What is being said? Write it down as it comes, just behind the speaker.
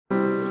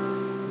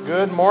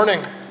Good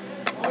morning.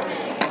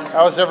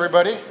 How's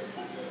everybody?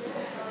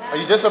 Are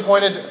you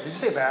disappointed? Did you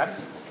say bad?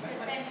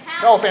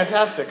 Fantastic. Oh,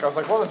 fantastic. I was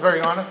like, well, that's very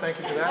honest. Thank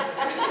you for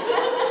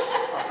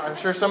that. I'm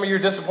sure some of you are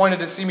disappointed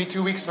to see me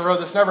 2 weeks in a row.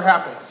 This never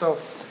happens. So,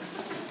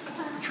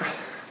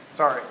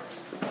 sorry.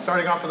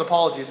 Starting off with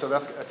apologies. So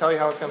I'll tell you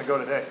how it's going to go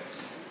today.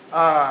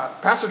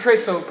 Pastor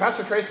Trace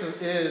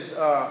is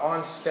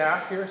on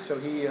staff here. So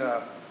he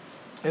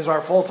is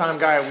our full-time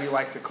guy, we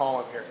like to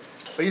call him here.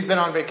 But he's been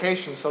on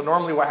vacation, so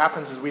normally what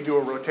happens is we do a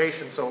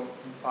rotation. So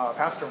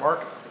Pastor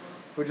Mark,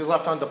 who just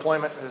left on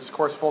deployment, is of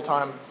course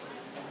full-time.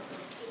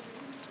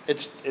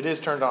 It is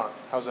turned on.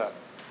 How's that?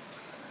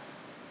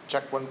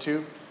 Check 1,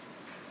 2.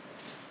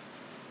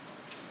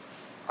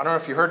 I don't know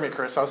if you heard me,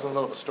 Chris. I was in the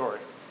middle of a story.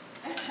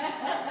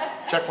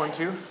 Check 1,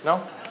 2.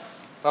 No?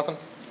 Nothing?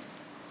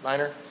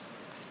 Niner?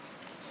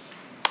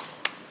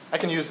 I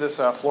can use this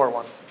floor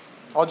one.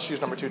 I'll just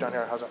use number 2 down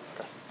here. How's that?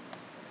 Okay.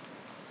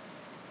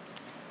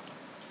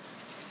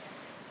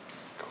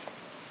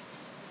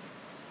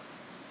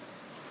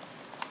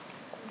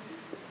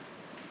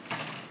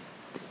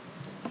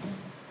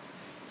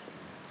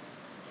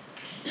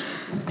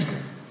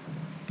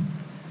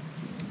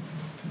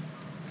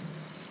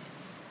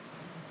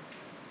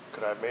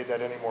 Could I have made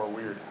that any more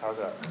weird? How's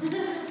that?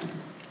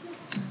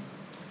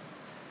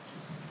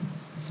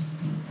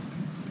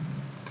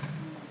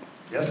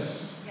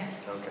 Yes? Yes.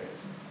 Okay.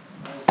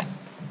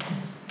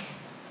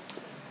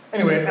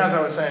 Anyway, as I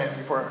was saying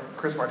before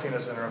Chris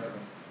Martinez interrupted me.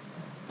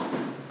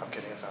 I'm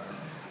kidding, it's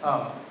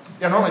not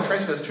her. Normally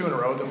Trace does 2 in a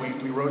row, then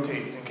we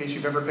rotate. In case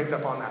you've ever picked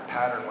up on that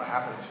pattern, what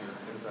happens here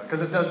is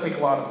because it does take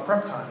a lot of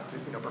prep time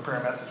to prepare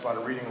a message, a lot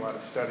of reading, a lot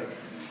of study.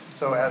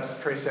 So as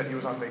Trace said, he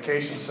was on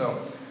vacation,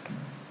 so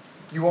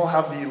you all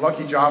have the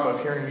lucky job of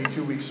hearing me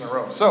 2 weeks in a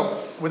row.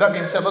 So with that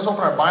being said, let's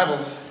open our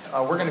Bibles.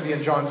 We're going to be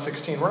in John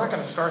 16. We're not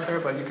going to start there,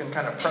 but you can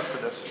kind of prep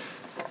for this.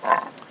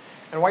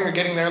 And while you're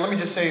getting there, let me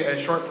just say a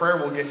short prayer.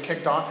 We'll get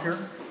kicked off here.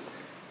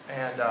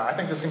 And I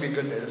think this is going to be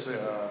a good day.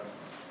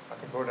 I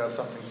think Lord has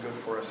something good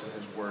for us in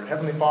His Word.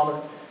 Heavenly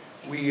Father,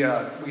 we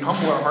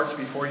humble our hearts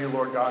before you,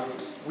 Lord God.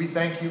 We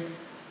thank you,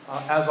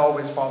 as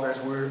always, Father,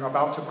 as we're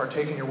about to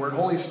partake in your Word.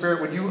 Holy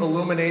Spirit, would you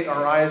illuminate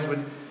our eyes?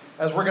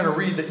 As we're going to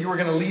read, that you are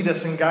going to lead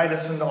us and guide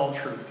us into all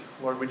truth.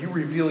 Lord, would you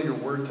reveal your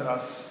Word to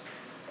us,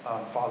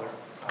 Father?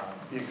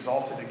 Be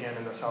exalted again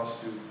in this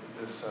house through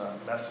this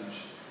message.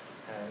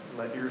 And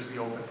let ears be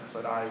opened,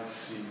 let eyes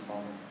see,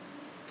 Father.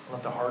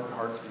 Let the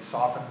hearts be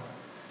softened.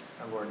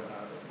 And Lord,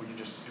 would you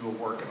just do a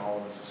work in all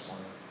of us this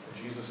morning?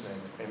 In Jesus'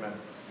 name, amen.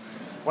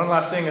 One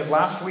last thing is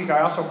last week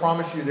I also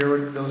promised you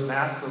those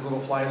gnats, those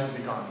little flies would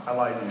be gone. I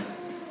lied to you.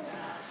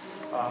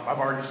 I've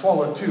already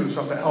swallowed 2,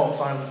 so if it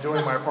helps, I'm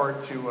doing my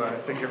part to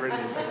get rid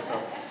of these things.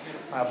 So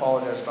I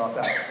apologize about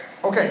that.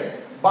 Okay,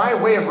 by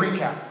way of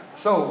recap.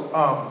 So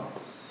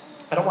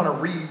I don't want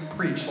to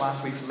re-preach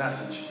last week's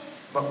message,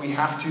 but we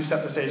have to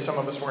set the stage. Some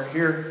of us weren't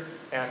here,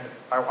 and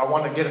I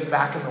want to get us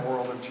back in the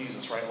world of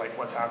Jesus, right? Like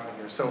what's happening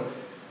here. So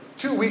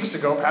 2 weeks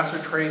ago, Pastor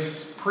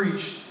Trace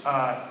preached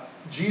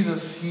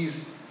Jesus.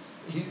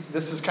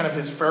 This is kind of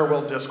his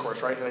farewell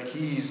discourse, right? Like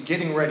he's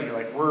getting ready,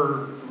 like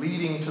we're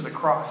leading to the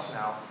cross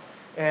now.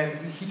 And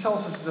he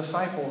tells his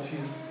disciples,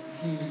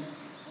 he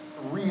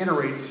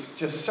reiterates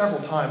just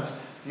several times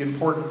the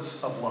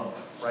importance of love,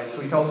 right? So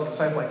he tells his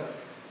disciples, like,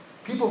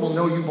 people will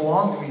know you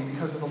belong to me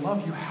because of the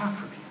love you have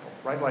for people,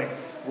 right? Like,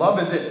 love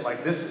is it.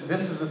 Like, this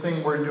is the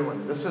thing we're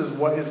doing. This is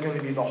what is going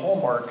to be the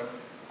hallmark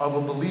of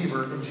a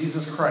believer in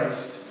Jesus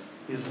Christ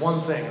is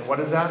one thing. And what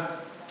is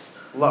that?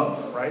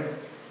 Love, right?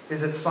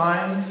 Is it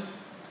signs?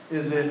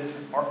 Is it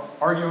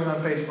arguing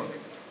on Facebook?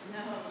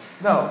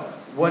 No.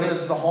 What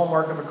is the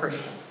hallmark of a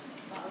Christian?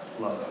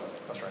 Love.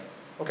 That's right.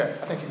 Okay,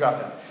 I think you got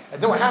that.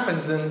 And then what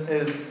happens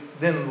is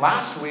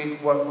last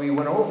week, what we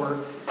went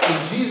over,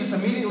 is Jesus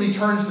immediately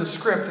turns the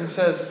script and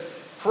says,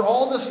 for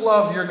all this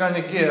love you're going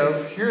to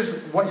give, here's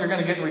what you're going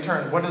to get in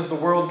return. What does the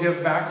world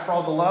give back for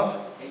all the love?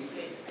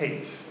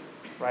 Hate.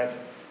 Right?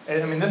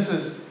 And I mean,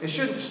 it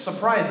shouldn't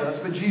surprise us,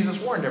 but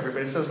Jesus warned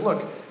everybody. He says,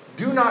 look,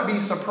 do not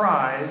be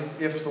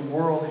surprised if the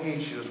world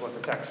hates you, is what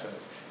the text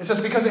says. It says,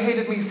 because it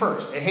hated me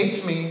first. It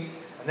hates me,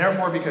 and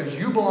therefore, because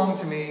you belong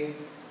to me,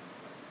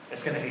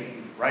 it's going to hate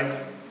you, right?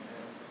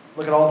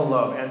 Look at all the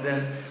love. And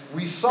then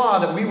we saw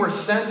that we were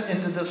sent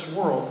into this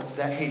world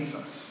that hates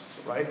us,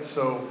 right?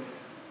 So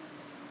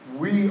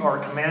we are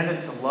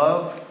commanded to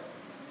love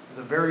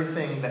the very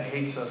thing that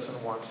hates us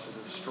and wants to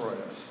destroy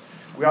us.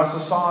 We also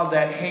saw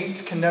that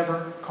hate can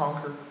never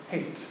conquer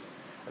hate.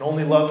 And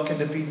only love can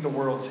defeat the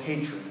world's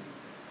hatred.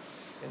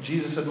 And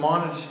Jesus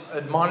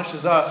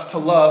admonishes us to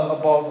love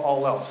above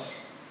all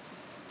else.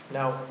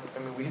 Now, I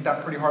mean, we hit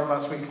that pretty hard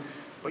last week,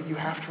 but you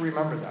have to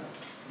remember that.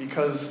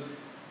 Because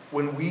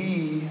when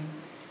we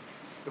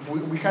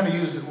kind of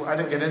use, I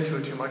didn't get into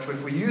it too much, but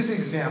if we use the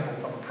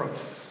example of a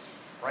protest,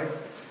 right?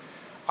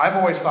 I've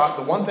always thought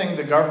the one thing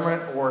the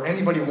government or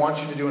anybody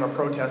wants you to do in a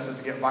protest is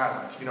to get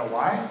violent. You know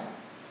why?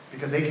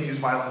 Because they can use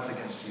violence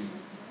against you,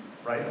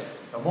 right?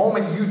 The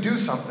moment you do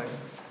something,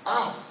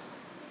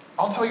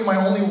 I'll tell you my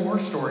only war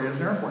story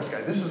as an Air Force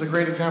guy. This is a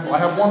great example. I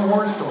have one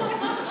war story.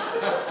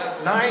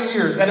 9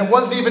 years. And it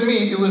wasn't even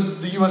me. It was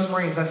the U.S.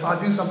 Marines. I saw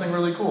do something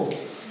really cool.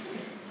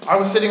 I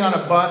was sitting on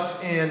a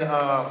bus in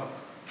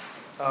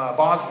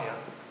Bosnia.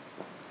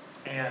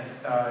 And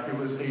it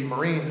was a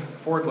Marine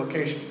forward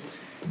location.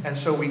 And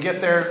so we get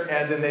there,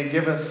 and then they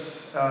give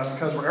us,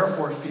 because we're Air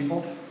Force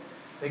people,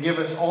 they give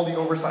us all the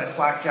oversized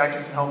flak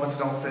jackets and helmets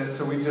that don't fit,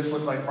 so we just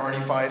look like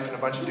Barney Fife and a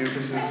bunch of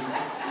doofuses.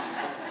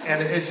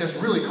 And it's just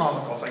really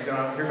comical. It's like,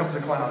 here comes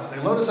the clowns. They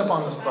load us up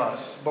on this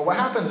bus. But what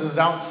happens is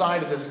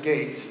outside of this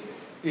gate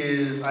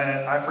is,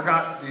 I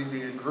forgot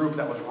the group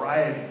that was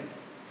rioting,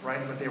 right?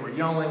 But they were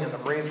yelling, and the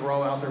Marines were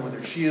all out there with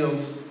their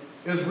shields.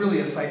 It was really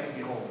a sight to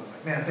behold. I was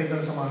like, man, thank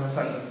goodness I'm on this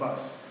side of this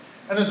bus.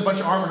 And there's a bunch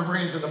of armored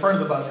Marines in the front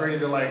of the bus ready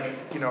to,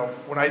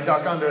 when I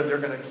duck under, they're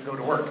going to go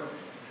to work.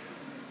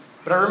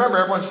 But I remember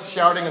everyone's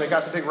shouting, and they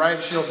got the big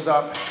riot shields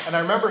up. And I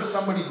remember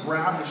somebody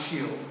grabbed the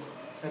shield.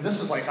 And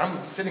this is like,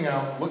 I'm sitting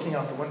out, looking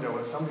out the window,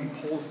 and somebody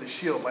pulls the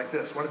shield like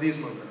this, one of these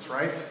movements,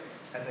 right?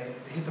 And they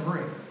hit the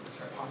Marine. They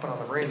start popping on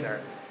the Marine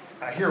there.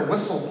 And I hear a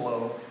whistle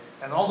blow,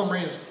 and all the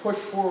Marines push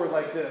forward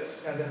like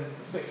this, and then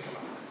the sticks come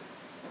out.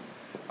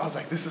 I was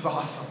like, this is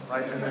awesome,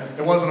 right? And then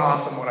it wasn't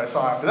awesome what I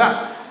saw after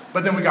that.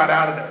 But then we got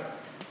out of there.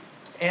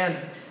 And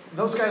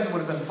those guys would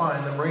have been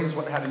fine. The Marines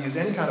wouldn't have had to use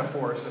any kind of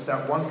force if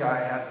that one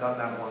guy hadn't done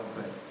that one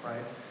thing,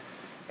 right?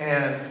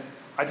 And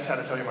I just had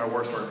to tell you my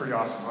war story. Pretty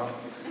awesome, huh?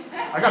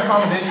 I got a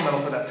commendation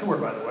medal for that tour,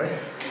 by the way.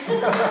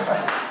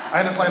 I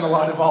ended up playing a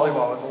lot of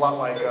volleyball. It was a lot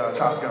like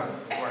Top Gun.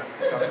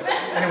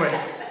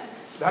 Anyway,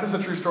 that is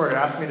a true story.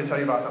 Ask me to tell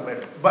you about that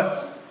later.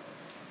 But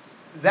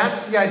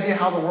that's the idea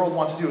how the world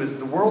wants to do is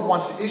the world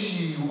wants to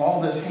issue you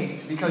all this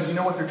hate because you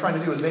know what they're trying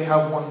to do is they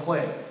have one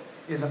play.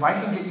 Is if I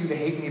can get you to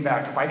hate me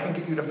back, if I can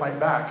get you to fight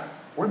back,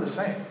 we're the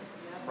same,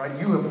 right?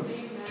 You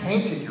have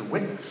tainted your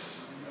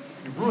witness.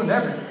 You've ruined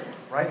everything,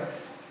 right?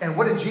 And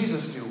what did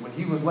Jesus do when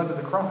he was led to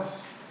the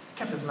cross? He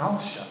kept his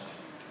mouth shut,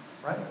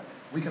 right?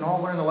 We can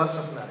all learn the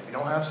lesson from that. If you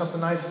don't have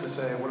something nice to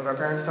say, what did our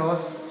parents tell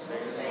us?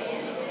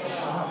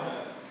 Shut up.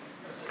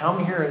 How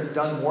many here has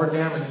done more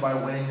damage by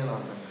weighing in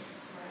on things?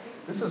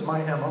 This is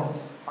my MO.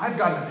 I've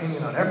got an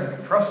opinion on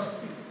everything, trust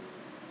me.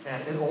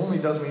 And it only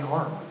does me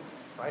harm.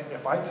 Right?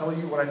 If I tell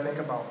you what I think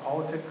about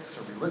politics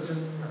or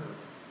religion or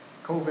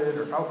COVID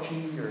or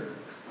Fauci or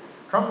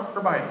Trump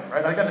or Biden,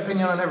 right? I got an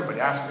opinion on everybody.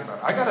 Ask me about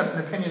it. I got an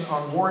opinion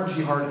on Warren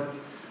G. Harding,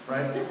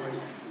 right? Like,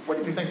 what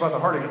did you think about the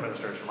Harding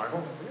administration,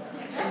 Michael?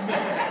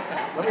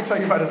 Let me tell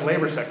you about his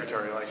labor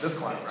secretary, like this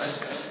clown, right?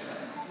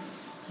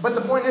 But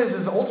the point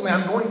is ultimately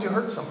I'm going to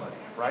hurt somebody,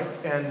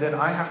 right? And then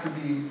I have to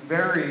be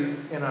very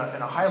in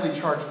a highly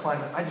charged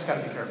climate. I just got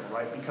to be careful,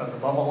 right? Because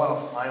above all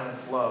else, I am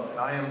love, and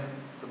I am.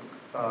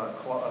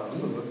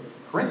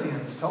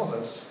 Corinthians tells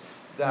us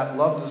that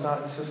love does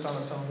not insist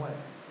on its own way.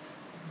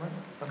 Right?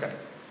 Okay.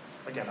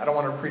 Again, I don't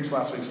want to preach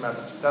last week's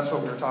message. That's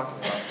what we were talking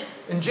about.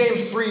 In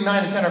James 3,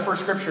 9 and 10, our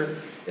first scripture,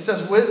 it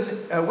says, with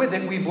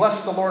it we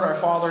bless the Lord our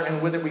Father,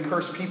 and with it we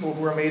curse people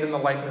who are made in the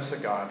likeness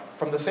of God.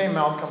 From the same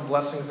mouth come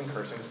blessings and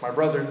cursings. My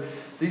brother,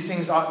 these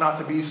things ought not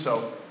to be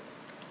so.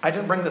 I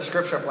didn't bring the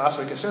scripture up last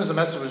week. As soon as the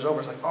message was over,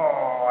 it's like,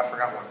 oh, I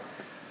forgot one.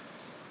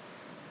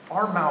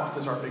 Our mouth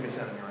is our biggest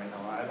enemy right now.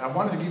 I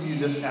wanted to give you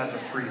this as a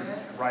free,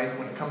 right,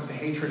 when it comes to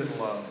hatred and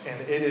love, and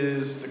it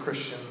is the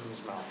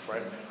Christian's mouth,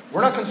 right?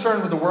 We're not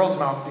concerned with the world's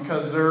mouth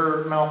because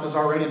their mouth is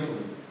already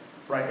polluted,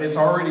 right? It's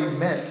already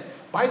meant,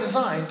 by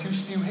design, to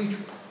spew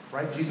hatred,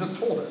 right? Jesus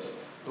told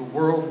us, the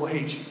world will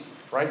hate you,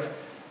 right?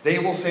 They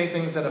will say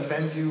things that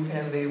offend you,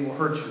 and they will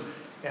hurt you.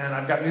 And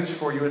I've got news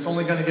for you, it's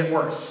only going to get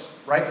worse,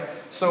 right?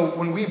 So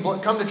when we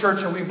come to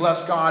church and we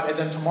bless God, and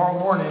then tomorrow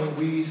morning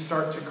we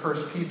start to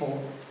curse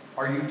people,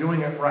 are you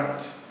doing it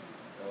right?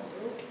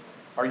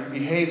 Are you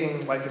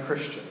behaving like a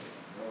Christian?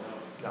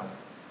 No.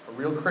 A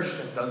real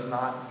Christian does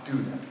not do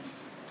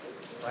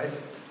that. Right?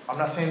 I'm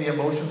not saying the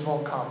emotions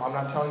won't come. I'm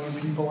not telling you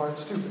people aren't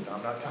stupid.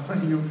 I'm not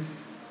telling you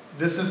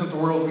this isn't the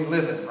world we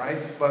live in,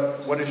 right?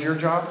 But what is your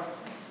job?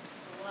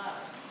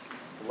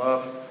 To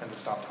love and to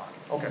stop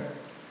talking. Okay.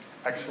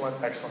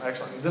 Excellent, excellent,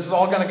 excellent. This is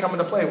all going to come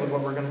into play with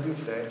what we're going to do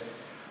today.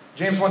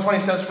 James 1:20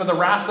 says, for the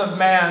wrath of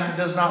man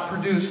does not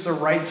produce the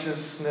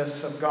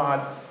righteousness of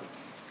God.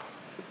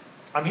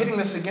 I'm hitting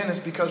this again is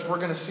because we're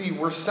going to see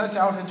we're sent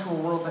out into a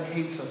world that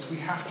hates us. We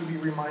have to be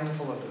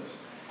mindful of this.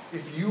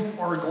 If you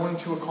are going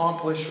to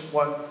accomplish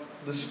what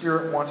the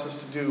Spirit wants us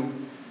to do,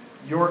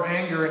 your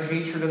anger and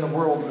hatred in the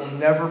world will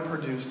never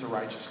produce the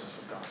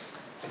righteousness of God.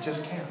 It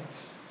just can't.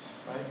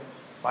 Right?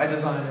 By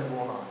design, it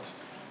will not.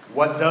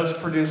 What does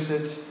produce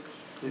it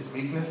is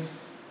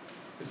meekness,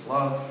 is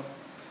love,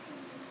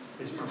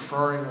 is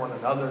preferring one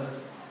another,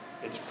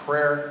 it's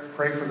prayer.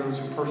 Pray for those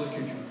who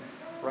persecute you.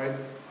 Right?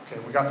 Okay,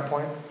 we got the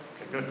point?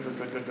 Good.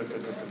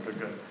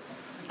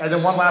 And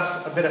then one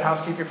last bit of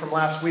housekeeping from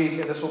last week,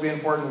 and this will be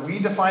important. We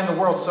define the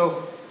world.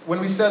 So when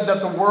we said that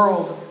the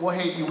world will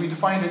hate you, we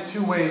defined it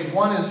two ways.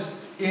 One is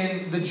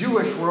in the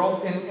Jewish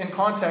world, in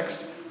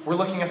context, we're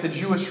looking at the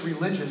Jewish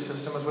religious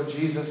system as what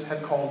Jesus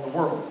had called the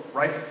world,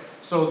 right?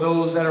 So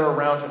those that are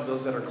around him,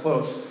 those that are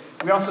close.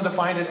 We also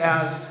defined it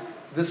as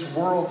this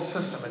world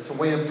system. It's a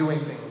way of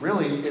doing things.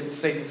 Really, it's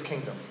Satan's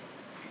kingdom,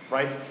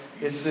 right?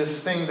 It's this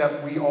thing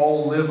that we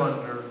all live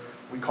under.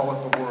 We call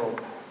it the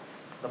world.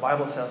 The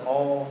Bible says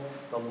all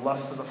the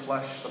lust of the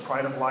flesh, the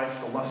pride of life,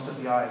 the lust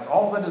of the eyes,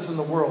 all that is in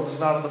the world is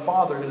not of the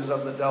Father, it is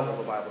of the devil,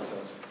 the Bible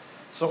says.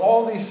 So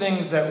all these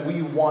things that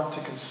we want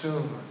to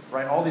consume,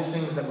 right? All these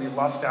things that we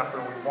lust after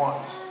and we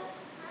want,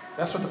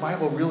 that's what the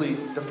Bible really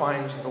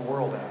defines the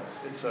world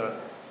as. It's a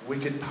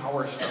wicked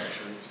power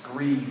structure. It's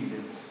greed.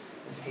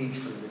 It's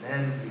hatred and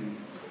envy.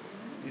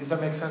 Does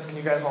that make sense? Can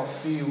you guys all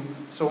see?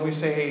 So when we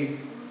say, hey,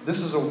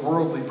 this is a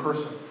worldly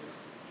person,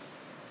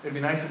 it'd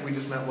be nice if we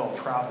just meant well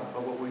traveled,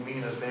 but what we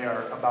mean is they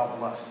are about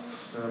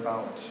lusts. They're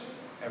about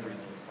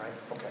everything, right?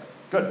 Okay,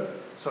 good.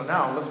 So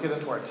now let's get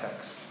into our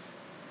text.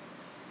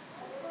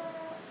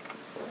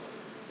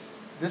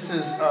 This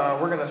is,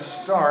 we're going to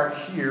start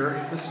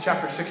here. This is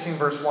chapter 16,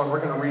 verse 1. We're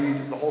going to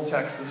read the whole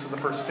text. This is the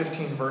first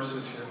 15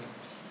 verses here.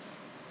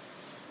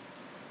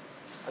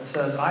 It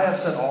says, I have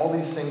said all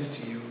these things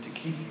to you to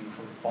keep you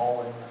from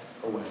falling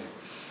away.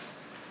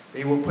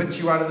 They will put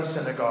you out of the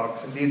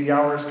synagogues. Indeed, the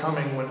hour is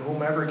coming when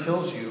whomever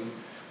kills you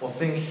will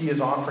think he is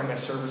offering a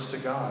service to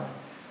God.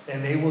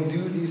 And they will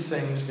do these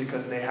things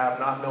because they have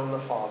not known the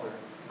Father,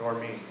 nor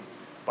me.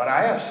 But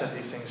I have said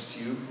these things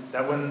to you,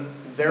 that when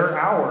their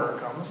hour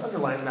comes,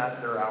 underline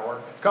that their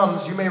hour,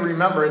 comes, you may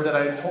remember that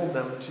I told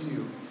them to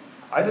you.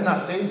 I did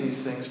not say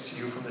these things to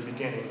you from the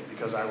beginning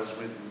because I was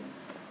with you.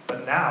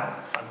 But now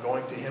I'm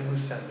going to him who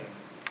sent me.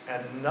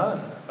 And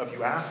none of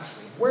you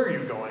asks me, where are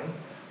you going?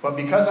 But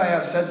because I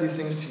have said these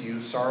things to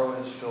you, sorrow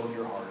has filled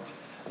your heart.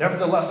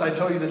 Nevertheless, I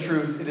tell you the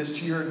truth, it is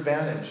to your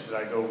advantage that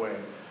I go away.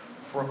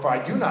 For if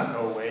I do not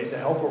go away, the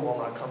Helper will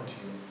not come to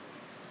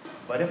you.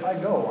 But if I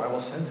go, I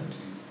will send him to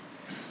you.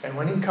 And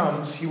when he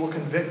comes, he will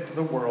convict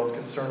the world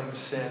concerning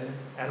sin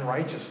and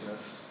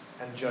righteousness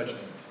and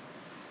judgment.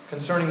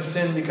 Concerning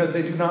sin, because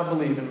they do not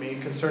believe in me.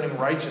 Concerning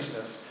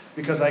righteousness,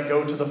 because I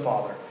go to the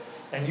Father,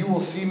 and you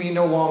will see me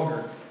no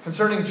longer.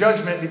 Concerning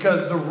judgment,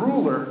 because the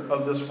ruler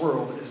of this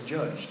world is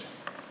judged.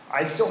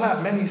 I still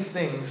have many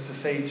things to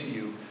say to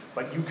you,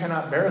 but you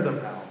cannot bear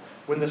them now.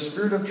 When the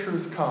Spirit of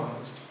truth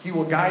comes, he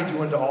will guide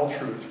you into all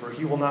truth, for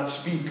he will not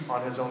speak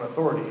on his own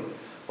authority.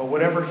 But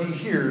whatever he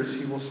hears,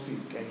 he will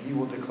speak, and he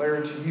will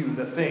declare to you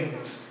the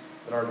things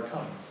that are to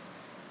come.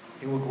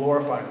 He will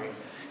glorify me,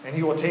 and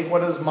he will take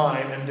what is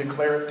mine and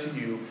declare it to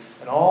you.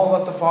 And all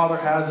that the Father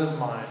has is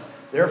mine.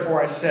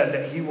 Therefore I said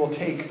that he will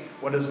take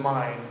what is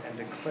mine and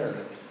declare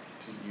it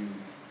to you.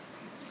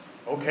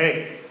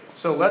 Okay,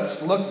 so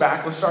let's look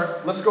back.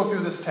 Let's go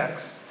through this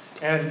text.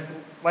 And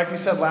like we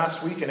said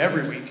last week and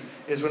every week,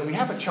 is when we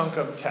have a chunk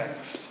of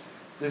text,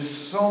 there's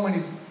so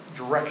many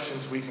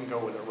directions we can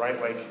go with it, right?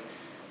 Like,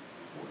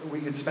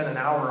 we could spend an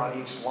hour on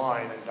each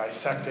line and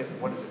dissect it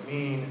and what does it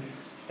mean.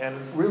 And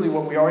really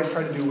what we always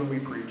try to do when we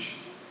preach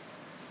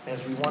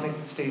is we want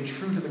to stay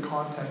true to the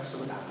context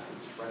of the passage,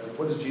 right? Like,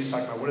 what is Jesus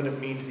talking about? What did it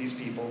mean to these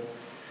people?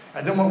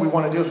 And then what we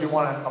want to do is we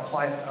want to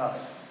apply it to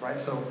us, right?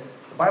 So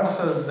the Bible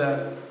says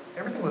that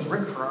everything was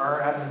written for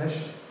our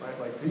admonition, right?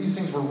 Like, these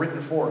things were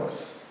written for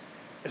us.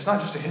 It's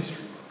not just a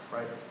history book,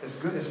 right? It's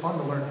good, it's fun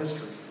to learn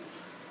history.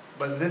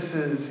 But this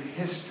is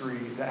history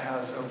that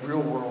has a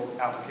real world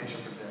application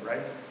for today,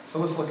 right? So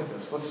let's look at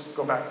this. Let's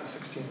go back to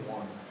 16:1.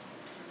 It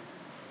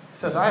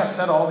says, I have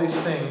said all these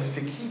things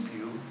to keep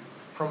you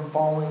from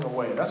falling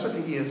away. That's what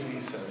the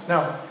ESV says.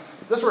 Now,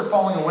 this word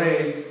falling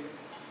away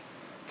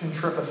can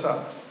trip us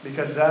up,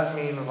 because that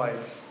means, like,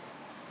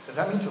 does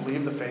that mean to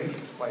leave the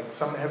faith? Like,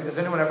 has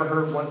anyone ever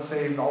heard once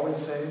saved, always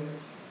saved?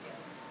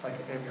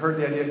 Like, have you heard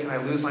the idea, can I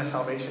lose my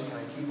salvation? Can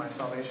I keep my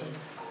salvation?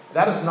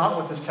 That is not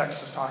what this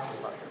text is talking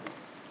about here.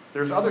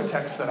 There's other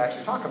texts that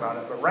actually talk about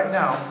it, but right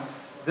now,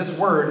 this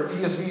word,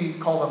 ESV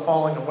calls it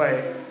falling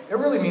away. It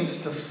really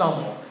means to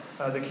stumble.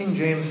 The King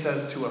James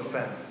says to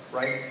offend,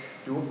 right?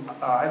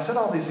 I've said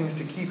all these things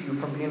to keep you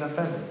from being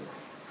offended.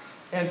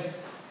 And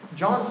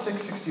John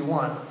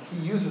 6:61, he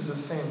uses the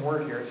same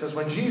word here. It says,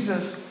 when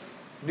Jesus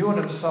knew in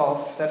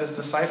himself that his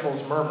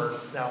disciples murmured.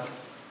 Now,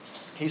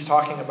 he's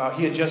talking about,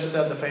 he had just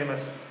said the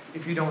famous,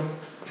 if you don't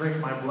drink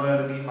my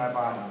blood and eat my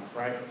body,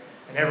 right?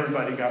 And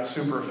everybody got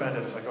super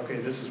offended. It's like,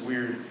 okay, this is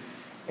weird.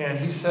 And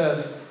he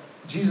says,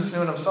 Jesus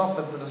knew in himself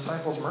that the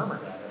disciples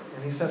murmured at it.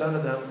 And he said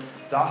unto them,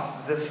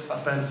 doth this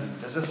offend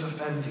you? Does this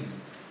offend you?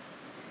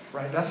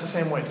 Right? That's the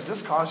same way. Does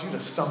this cause you to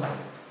stumble?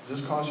 Does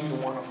this cause you to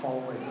want to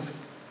fall away? Does this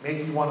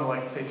make you want to,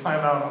 like, say time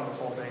out on this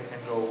whole thing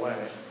and go away?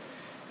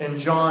 In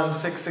John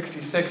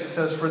 6:66, it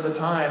says, from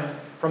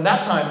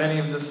that time, many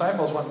of the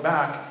disciples went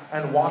back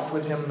and walked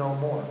with him no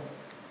more.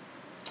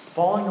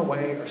 Falling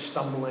away or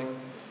stumbling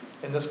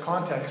in this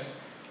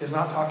context is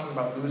not talking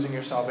about losing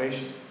your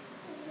salvation.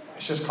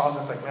 It's just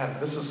causing, it's like, man,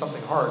 this is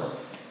something hard.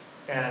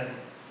 And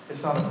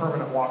it's not a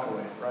permanent walk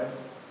away, right?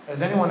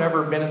 Has anyone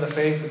ever been in the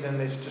faith and then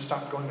they just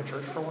stopped going to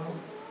church for a while?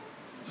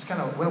 Just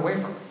kind of went away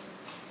from it.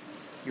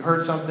 You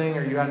heard something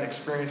or you had an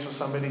experience with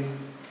somebody.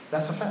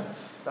 That's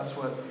offense. That's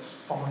what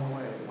falling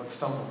away, what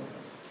stumbling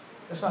is.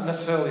 It's not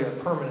necessarily a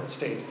permanent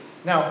state.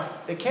 Now,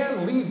 it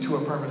can lead to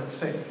a permanent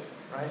state.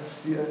 right?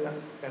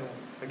 And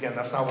again,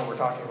 that's not what we're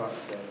talking about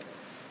today.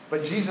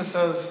 But Jesus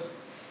says,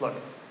 look,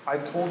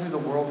 I've told you the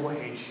world will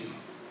hate you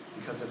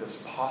because it is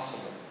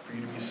possible for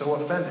you to be so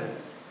offended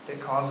it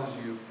causes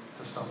you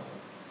to stumble,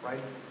 right?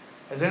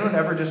 Has anyone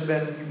ever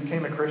you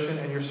became a Christian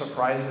and you're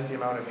surprised at the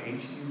amount of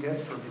hate you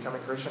get for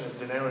becoming Christian?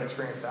 Did anyone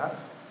experience that?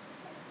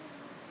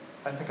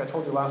 I think I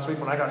told you last week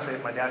when I got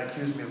saved, my dad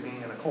accused me of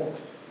being in a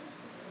cult.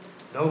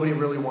 Nobody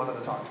really wanted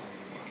to talk to me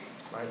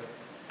anymore, right?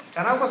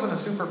 And I wasn't a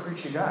super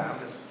preachy guy.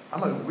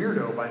 I'm a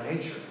weirdo by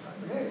nature.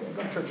 I was like, hey,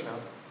 go to church now.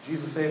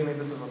 Jesus saved me.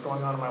 This is what's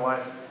going on in my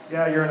life.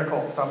 Yeah, you're in a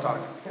cult. Stop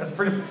talking. That's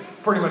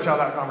pretty much how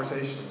that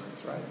conversation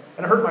went, right?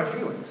 And it hurt my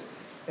feelings.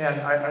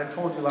 And I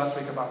told you last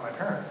week about my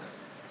parents.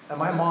 And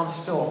my mom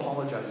still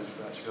apologizes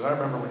for that. She goes, I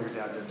remember when your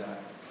dad did that.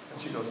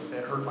 And she goes,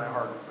 it hurt my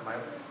heart. And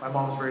my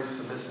mom was very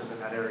submissive in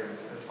that area.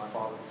 It's my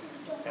father.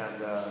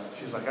 And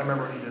she's like, I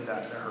remember when he did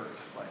that, and it hurt.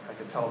 Like, I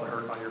could tell the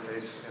hurt on your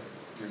face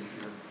and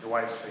your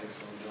wife's face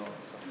when you do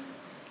it. So,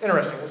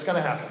 interesting. It's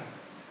going to happen.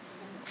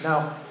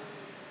 Now,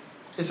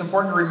 it's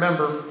important to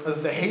remember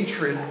that the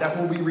hatred that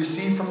will be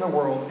received from the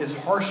world is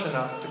harsh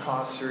enough to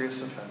cause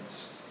serious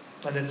offense.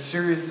 And it's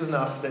serious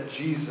enough that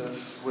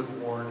Jesus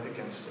would warn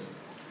against it.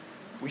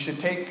 We should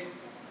take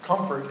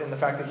comfort in the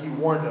fact that he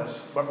warned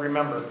us. But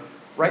remember,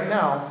 right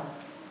now,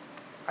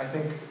 I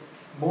think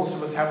most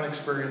of us haven't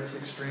experienced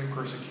extreme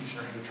persecution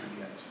or hatred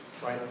yet,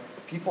 right?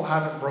 People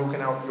haven't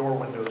broken out your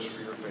windows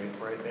for your faith,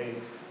 right?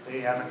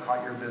 They haven't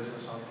caught your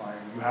business on fire.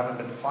 You haven't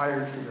been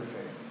fired for your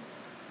faith.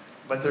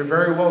 But there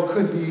very well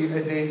could be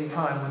a date and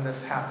time when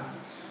this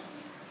happens,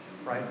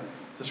 right?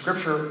 The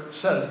scripture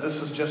says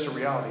this is just a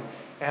reality.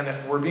 And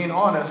if we're being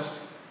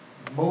honest,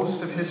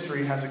 most of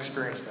history has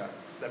experienced that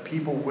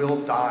people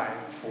will die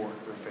for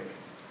their faith,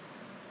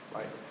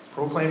 right?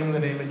 Proclaiming the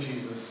name of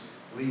Jesus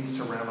leads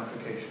to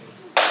ramifications.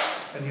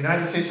 And the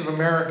United States of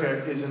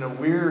America is in a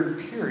weird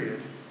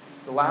period.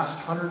 The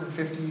last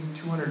 150,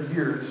 200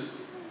 years,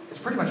 it's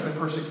pretty much been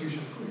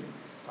persecution free.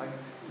 Like,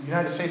 the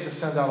United States has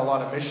sent out a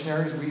lot of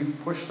missionaries. We've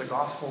pushed the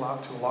gospel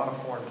out to a lot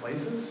of foreign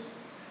places.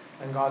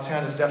 And God's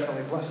hand has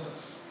definitely blessed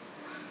us.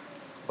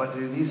 But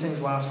do these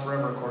things last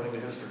forever according to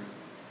history?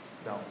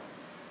 No.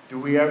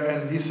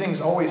 And these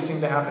things always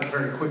seem to happen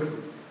very quickly,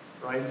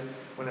 right?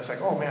 When it's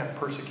like, oh man,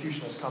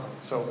 persecution is coming.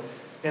 So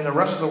in the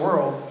rest of the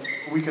world,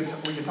 we could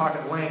talk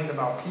at length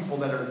about people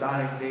that are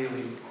dying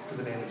daily for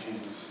the name of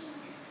Jesus.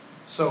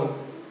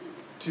 So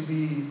to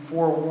be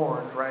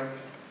forewarned, right,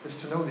 is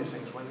to know these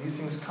things. When these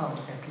things come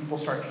and people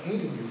start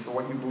hating you for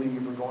what you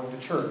believe or going to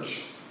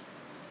church,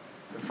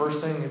 the first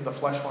thing that the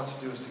flesh wants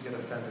to do is to get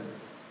offended.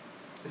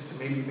 Is to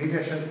maybe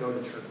I shouldn't go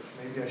to church.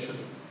 Maybe I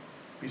shouldn't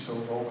be so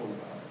vocal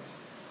about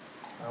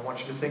it. I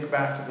want you to think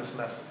back to this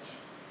message.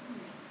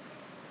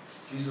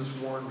 Jesus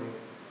warned me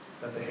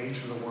that the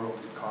hatred of the world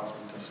could cause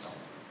me to stumble.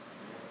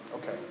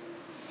 Okay.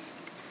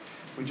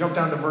 If we jump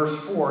down to verse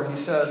 4, he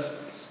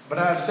says, but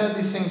I have said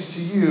these things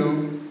to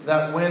you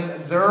that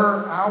when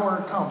their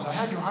hour comes. I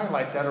had you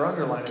highlight that or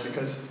underline it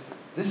because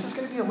this is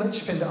going to be a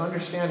linchpin to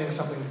understanding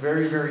something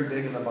very, very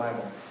big in the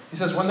Bible. He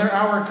says, when their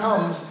hour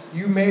comes,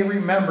 you may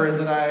remember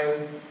that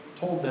I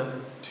told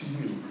them to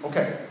you.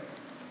 Okay.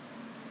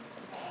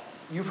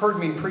 You've heard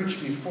me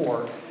preach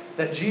before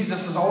that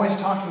Jesus is always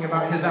talking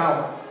about his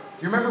hour.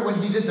 Do you remember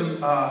when he did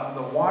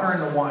the water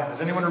and the wine? Does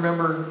anyone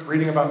remember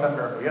reading about that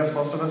miracle? Yes,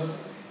 most of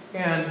us.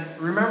 And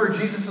remember,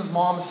 Jesus'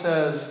 mom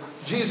says,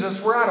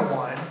 Jesus, we're out of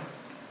wine.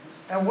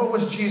 And what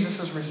was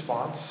Jesus'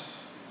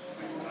 response?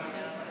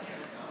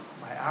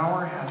 My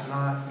hour has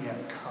not yet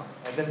come.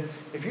 And then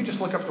if you just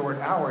look up the word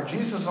hour,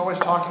 Jesus is always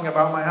talking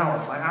about my hour,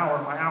 my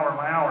hour, my hour,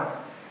 my hour.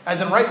 And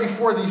then right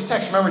before these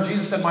texts, remember,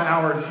 Jesus said, my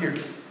hour is here.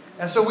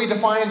 And so we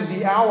defined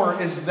the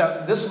hour is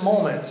that this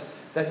moment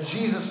that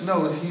Jesus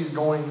knows he's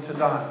going to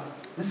die.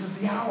 This is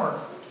the hour,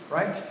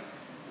 right?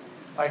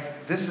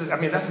 Like, that's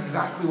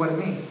exactly what it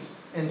means.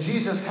 And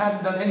Jesus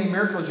hadn't done any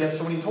miracles yet,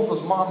 so when he told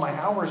his mom, my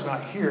hour's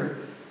not here,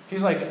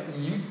 he's like,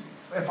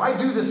 if I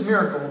do this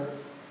miracle,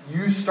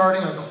 you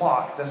starting a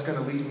clock that's going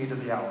to lead me to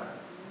the hour,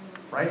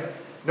 right?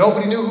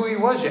 Nobody knew who he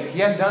was yet. He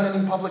hadn't done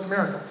any public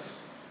miracles.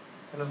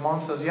 And his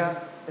mom says, yeah.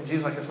 And Jesus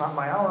is like, it's not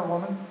my hour,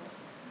 woman.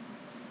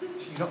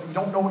 You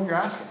don't know what you're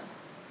asking.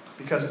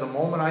 Because the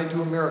moment I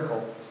do a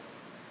miracle,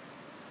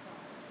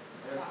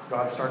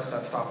 God starts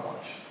that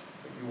stopwatch.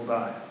 So you will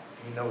die.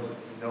 He knows it.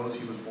 He knows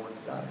he was born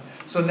to die.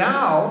 So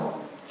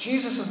now,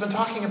 Jesus has been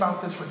talking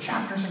about this for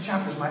chapters and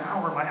chapters. My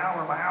hour, my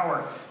hour, my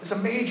hour. It's a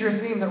major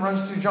theme that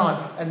runs through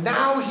John. And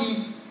now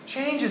he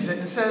changes it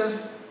and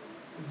says,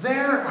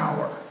 their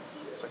hour.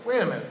 It's like,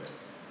 wait a minute.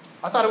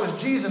 I thought it was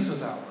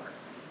Jesus' hour.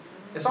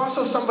 It's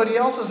also somebody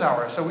else's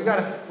hour. So we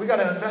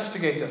gotta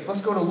investigate this.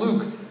 Let's go to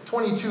Luke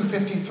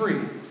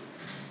 22:53.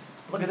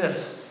 Look at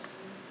this.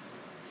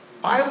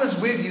 I was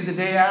with you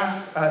day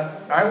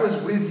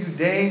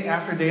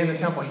after day in the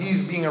temple.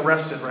 He's being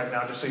arrested right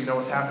now, just so you know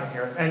what's happening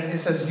here. And it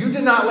says, you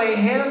did not lay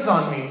hands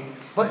on me,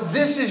 but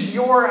this is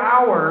your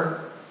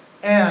hour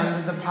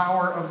and the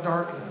power of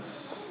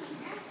darkness.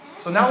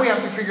 So now we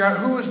have to figure out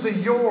who is the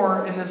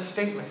your in this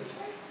statement.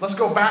 Let's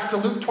go back to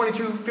Luke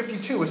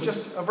 22:52. It's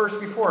just a verse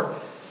before.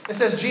 It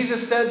says,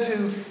 Jesus said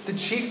to the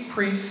chief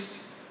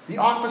priests, the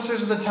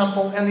officers of the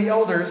temple, and the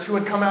elders who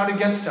had come out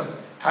against him,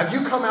 have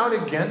you come out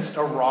against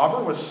a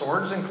robber with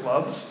swords and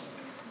clubs?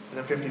 And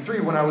then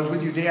 53, when I was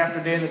with you day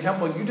after day in the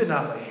temple, you did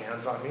not lay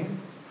hands on me.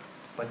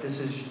 But this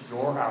is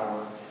your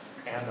hour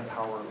and the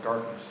power of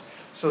darkness.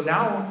 So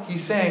now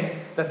he's saying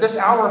that this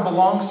hour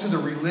belongs to the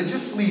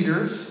religious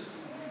leaders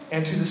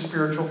and to the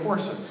spiritual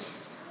forces.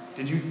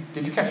 Did you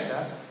catch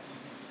that?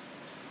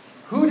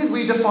 Who did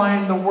we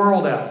define the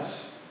world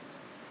as?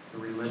 The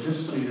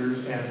religious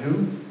leaders and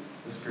who?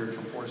 The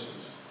spiritual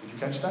forces. Did you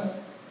catch that?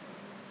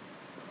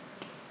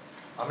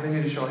 I'm going to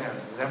need a show of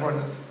hands. Does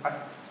everyone?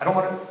 I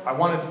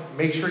want to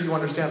make sure you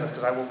understand this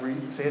because I will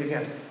say it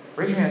again.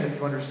 Raise your hand if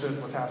you understood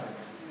what's happening.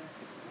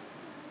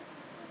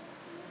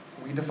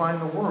 We define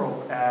the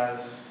world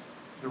as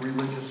the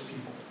religious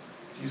people.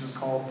 Jesus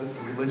called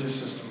the religious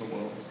system the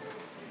world.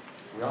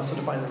 We also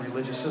define the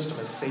religious system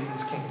as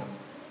Satan's kingdom,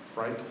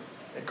 right?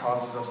 It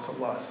causes us to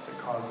lust. It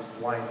causes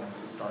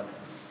blindness as darkness.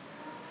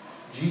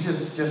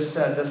 Jesus just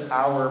said this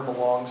hour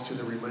belongs to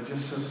the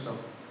religious system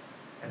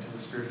and to the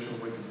spiritual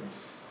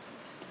wickedness.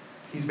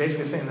 He's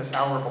basically saying this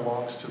hour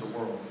belongs to the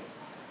world.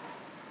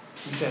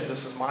 He said,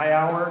 this is my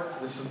hour,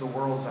 this is the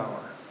world's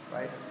hour,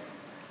 right?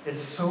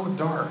 It's so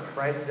dark,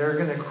 right? They're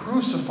going to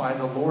crucify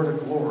the Lord of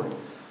glory.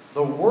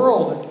 The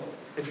world,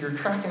 if you're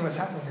tracking what's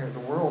happening here, the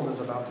world is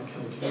about to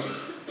kill Jesus.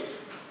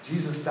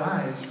 Jesus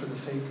dies for the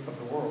sake of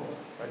the world,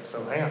 right?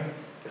 So hang on.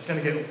 It's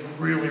going to get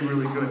really,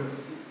 really good.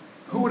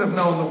 Who would have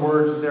known the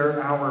words,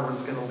 their hour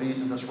was going to lead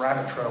to this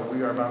rabbit trail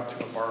we are about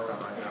to embark on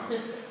right now?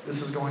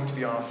 This is going to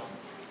be awesome.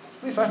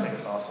 At least I think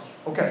it's awesome.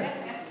 Okay.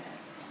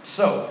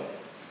 So,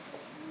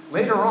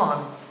 later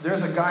on,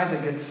 there's a guy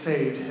that gets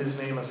saved. His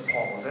name is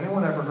Paul. Has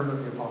anyone ever heard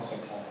of the Apostle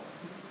Paul?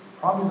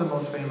 Probably the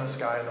most famous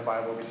guy in the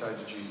Bible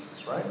besides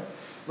Jesus, right?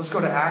 Let's go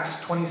to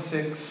Acts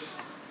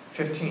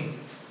 26:15.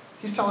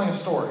 He's telling a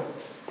story.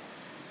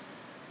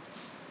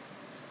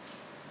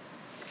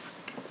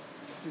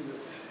 Let's do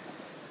this.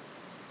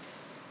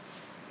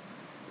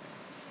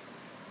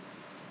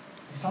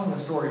 He's telling the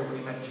story when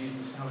he met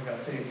Jesus and how he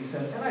got saved. He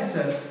said, and I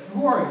said,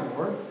 who are you,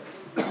 Lord?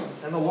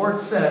 And the Lord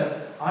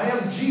said, I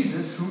am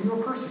Jesus whom you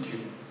are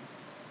persecuting.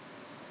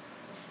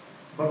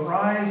 But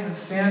rise and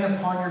stand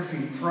upon your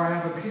feet, for I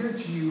have appeared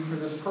to you for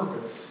this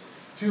purpose,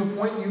 to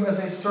appoint you as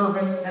a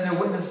servant and a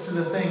witness to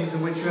the things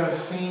in which you have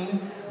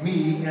seen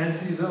me, and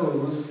to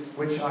those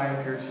which I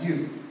appear to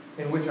you,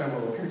 in which I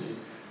will appear to you.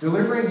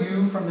 Delivering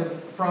you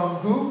from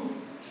who?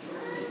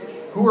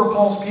 Who are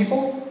Paul's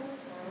people?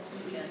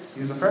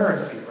 He was a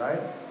Pharisee, right?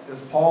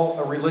 Is Paul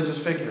a religious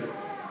figure?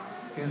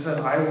 He said,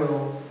 I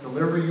will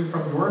deliver you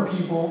from your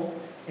people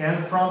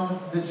and from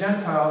the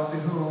Gentiles to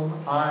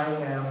whom I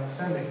am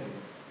sending you.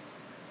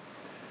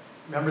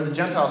 Remember the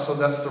Gentiles, so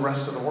that's the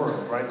rest of the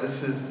world, right?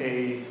 This is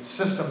a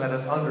system that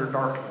is under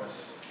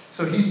darkness.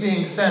 So he's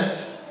being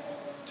sent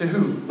to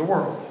who? The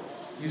world.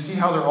 You see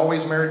how they're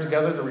always married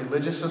together, the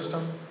religious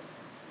system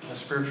and the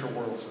spiritual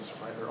world system,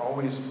 right? They're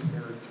always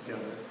married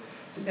together.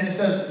 And it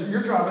says,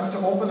 your job is to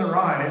open their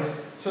eyes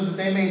so that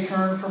they may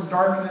turn from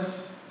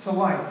darkness to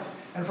light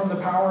and from the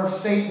power of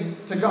Satan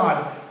to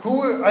God.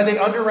 Who are they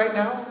under right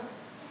now?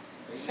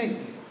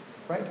 Satan,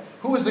 right?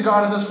 Who is the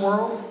God of this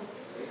world?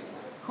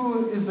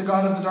 Who is the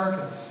God of the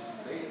darkness?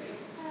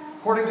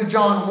 According to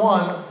John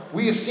 1,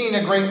 we have seen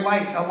a great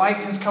light. A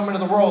light has come into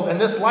the world,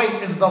 and this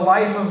light is the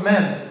life of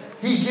men.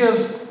 He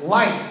gives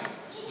life.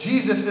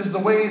 Jesus is the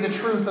way, the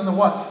truth, and the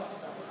what?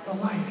 The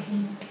life.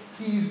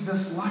 He's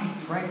this light,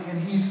 right? And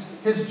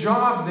his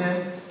job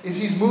then is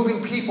he's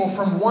moving people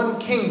from one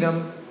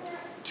kingdom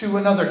to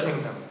another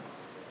kingdom.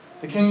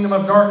 The kingdom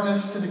of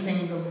darkness to the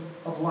kingdom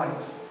of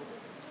light,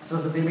 so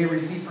that they may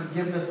receive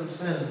forgiveness of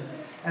sins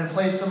and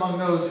place among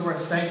those who are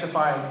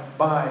sanctified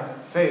by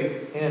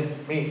faith in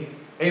me.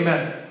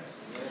 Amen.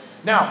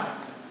 Now,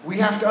 we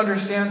have to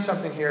understand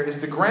something here, is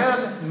the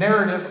grand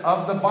narrative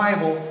of the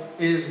Bible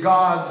is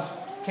God's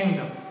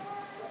kingdom.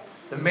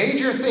 The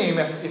major theme,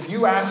 if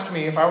you asked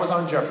me if I was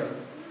on Jeopardy,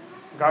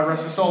 God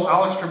rest his soul,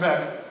 Alex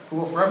Trebek, who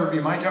will forever be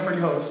my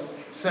Jeopardy host,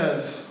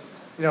 says,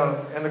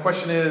 and the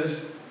question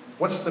is,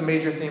 what's the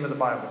major theme of the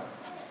Bible?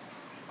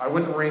 I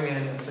wouldn't ring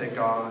in and say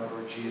God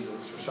or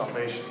Jesus or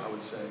salvation. I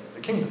would say the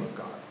kingdom of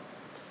God,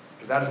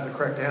 because that is the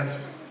correct answer.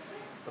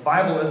 The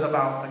Bible is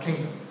about a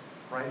kingdom,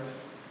 right?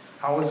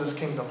 How is this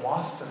kingdom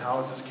lost, and how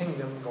is this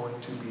kingdom going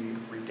to be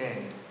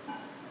regained?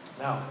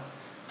 Now,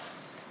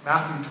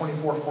 Matthew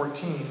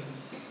 24:14,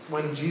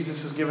 when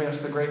Jesus is giving us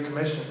the Great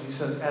Commission, he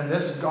says, and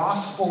this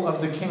gospel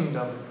of the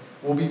kingdom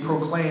will be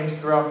proclaimed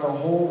throughout the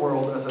whole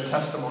world as a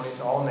testimony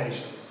to all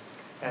nations,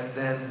 and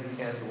then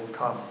the end will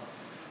come.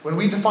 When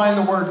we define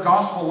the word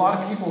gospel, a lot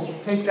of people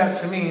take that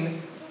to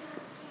mean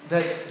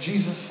that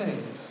Jesus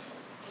saves.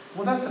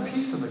 Well, that's a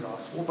piece of the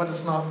gospel, but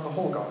it's not the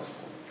whole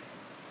gospel.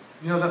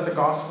 You know that the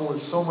gospel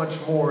is so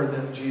much more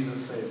than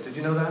Jesus saved. Did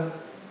you know that?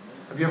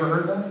 Have you ever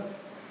heard that?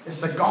 It's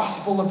the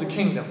gospel of the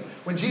kingdom.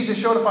 When Jesus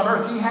showed up on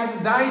earth, he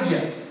hadn't died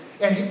yet.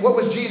 And what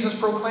was Jesus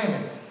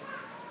proclaiming?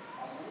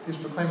 He's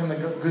proclaiming the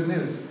good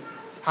news.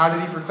 How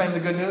did he proclaim the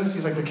good news?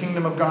 He's like, the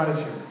kingdom of God is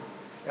here.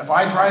 If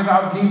I drive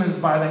out demons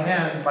by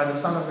the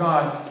Son of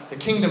God, the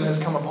kingdom has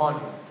come upon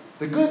you.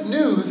 The good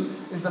news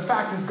is the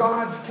fact is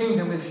God's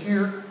kingdom is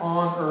here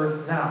on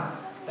earth now.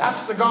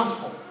 That's the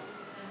gospel.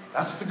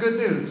 That's the good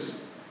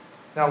news.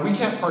 Now, we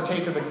can't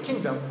partake of the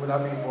kingdom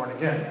without being born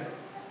again.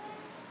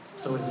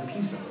 So it's a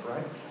piece of it,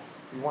 right?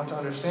 We want to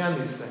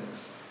understand these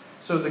things.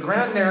 So the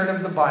grand narrative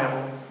of the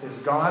Bible is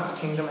God's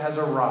kingdom has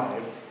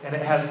arrived and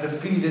it has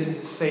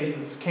defeated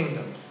Satan's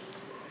kingdom.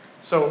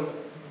 So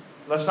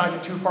let's not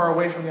get too far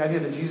away from the idea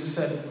that Jesus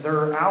said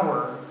their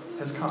hour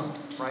has come,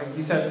 right?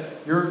 He said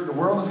the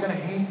world is going to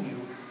hate you.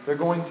 They're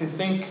going to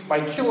think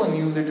by killing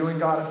you they're doing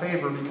God a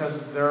favor because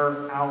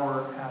their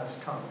hour has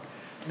come.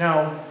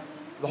 Now,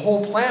 the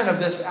whole plan of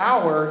this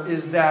hour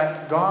is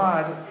that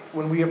God,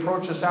 when we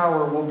approach this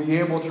hour, will be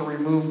able to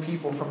remove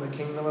people from the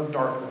kingdom of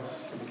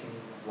darkness to the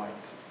kingdom of light.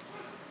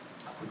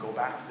 If we go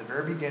back to the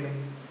very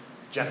beginning,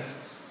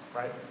 Genesis,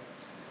 right?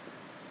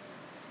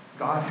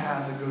 God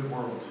has a good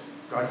world.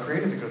 God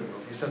created a good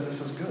world. He said this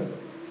is good.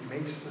 He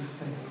makes this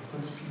thing. He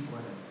puts people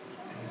in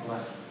it. And he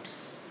blesses it.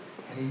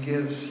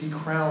 And he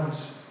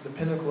crowns the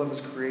pinnacle of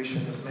his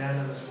creation, this man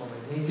and this woman.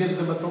 And he gives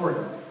them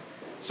authority.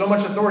 So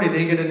much authority,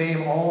 they get to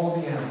name all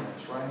the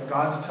animals, right?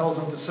 God tells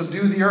them to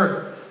subdue the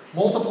earth,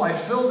 multiply,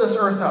 fill this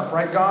earth up,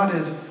 right?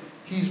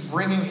 He's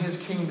bringing his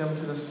kingdom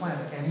to this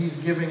planet, and he's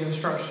giving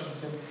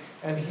instructions,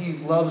 and he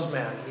loves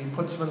man, and he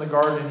puts them in the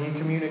garden, and he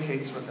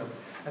communicates with them,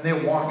 and they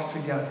walk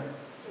together.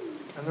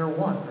 And they're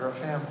one, they're a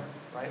family,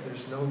 right?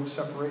 There's no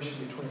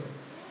separation between them.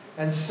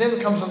 And sin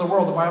comes in the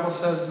world. The Bible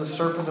says the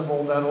serpent of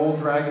old, that old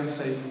dragon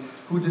Satan,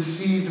 who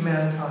deceived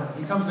mankind.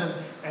 He comes in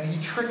and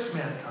he tricks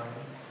mankind.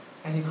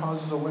 And he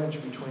causes a wedge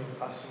between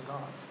us and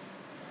God.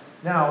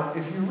 Now,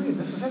 if you read,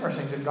 this is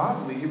interesting. Did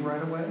God leave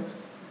right away?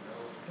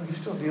 No, he's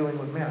still dealing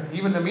with man,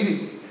 even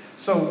immediately.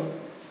 So,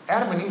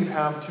 Adam and Eve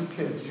have two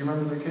kids. Do you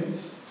remember their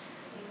kids?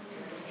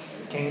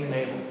 Cain and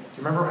Abel. Do you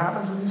remember what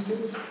happens with these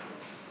kids?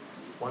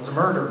 One's a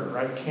murderer,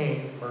 right?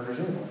 Cain murders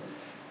Abel.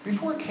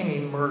 Before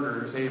Cain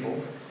murders Abel,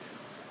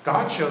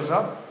 God shows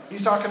up.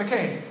 He's talking to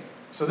Cain.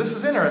 So this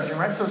is interesting,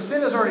 right? So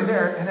sin is already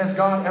there, and has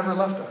God ever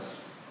left us?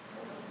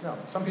 No.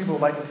 Some people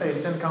like to say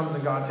sin comes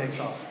and God takes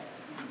off.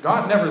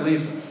 God never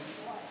leaves us,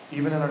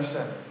 even in our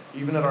sin,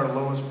 even at our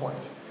lowest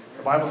point.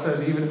 The Bible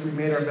says even if we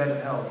made our bed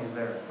in hell, he's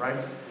there, right?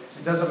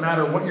 It doesn't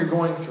matter what you're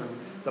going through.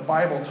 The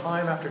Bible,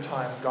 time after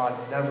time, God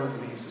never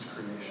leaves his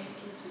creation.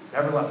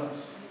 Never left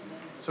us.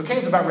 So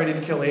Cain's about ready to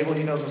kill Abel.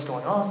 He knows what's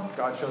going on.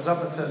 God shows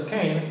up and says,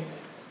 Cain,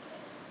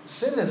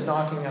 sin is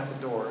knocking at the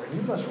door,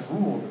 and you must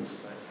rule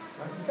this thing.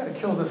 Right? You've got to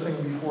kill this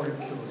thing before it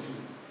kills you.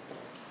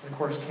 And of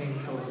course, Cain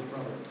kills his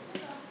brother.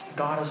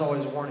 God is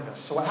always warning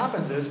us. So what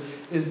happens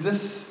is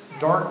this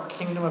dark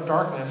kingdom of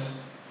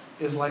darkness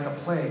is like a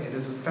plague. It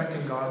is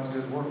infecting God's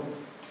good world.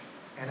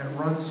 And it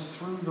runs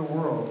through the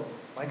world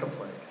like a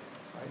plague.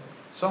 Right?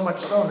 So much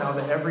so now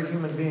that every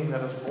human being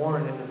that is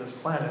born into this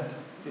planet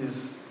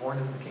is born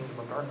into the kingdom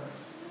of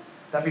darkness.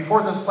 That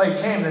before this plague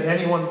came, that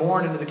anyone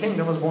born into the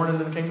kingdom was born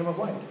into the kingdom of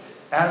light.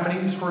 Adam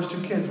and Eve's first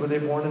two kids, were they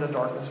born into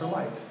darkness or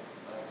light?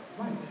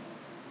 Light.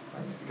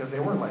 Right? Because they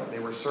were light. They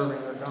were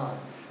serving their God.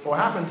 But what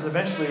happens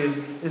eventually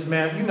is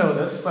man, you know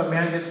this, but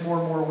man gets more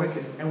and more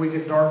wicked. And we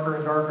get darker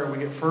and darker, and we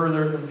get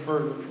further and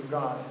further from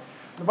God.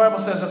 The Bible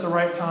says at the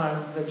right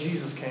time that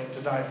Jesus came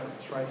to die for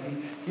us, right?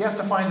 He has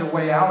to find a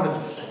way out of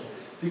this thing.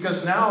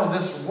 Because now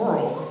this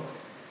world,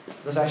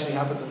 this actually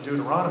happens in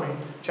Deuteronomy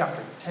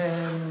chapter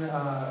 10,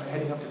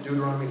 heading up to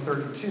Deuteronomy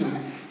 32,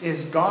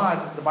 is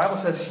God, the Bible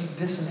says he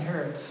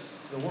disinherits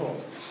the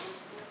world.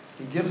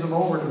 He gives them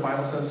over, the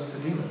Bible says, to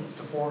demons,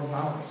 to foreign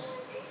powers.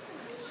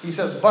 He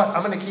says, but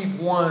I'm going to keep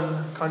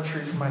one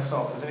country for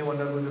myself. Does anyone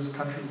know who this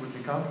country would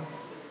become?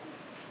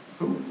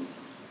 Who?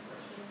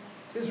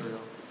 Israel.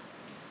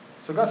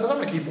 So God says, I'm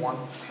going to keep one.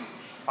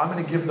 I'm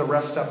going to give the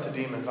rest up to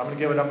demons. I'm going to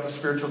give it up to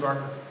spiritual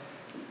darkness.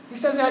 He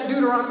says that in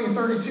Deuteronomy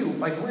 32.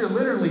 Like, we're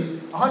literally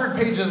 100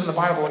 pages in the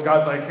Bible, and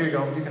God's like, here you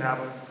go, you can have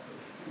them.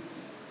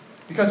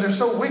 Because they're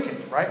so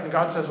wicked, right? And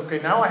God says, okay,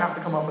 now I have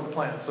to come up with a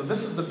plan. So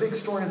this is the big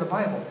story of the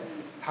Bible.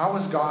 How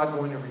is God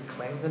going to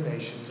reclaim the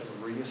nations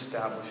and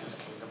reestablish his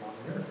kingdom on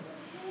the earth?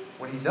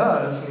 What he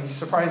does, and he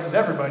surprises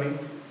everybody,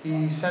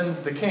 he sends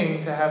the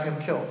king to have him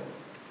killed.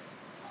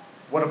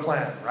 What a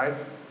plan, right?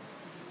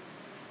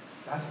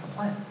 That's the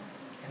plan.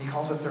 And he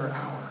calls it their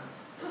hour,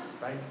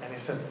 right? And he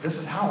said, this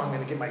is how I'm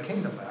going to get my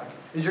kingdom back,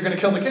 is you're going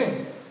to kill the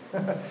king.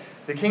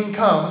 The king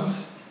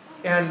comes,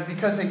 and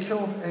because they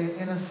killed an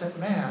innocent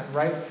man,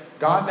 right?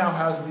 God now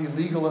has the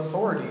legal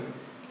authority,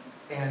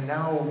 and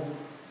now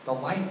the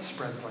light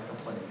spreads like a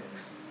plague.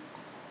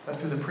 But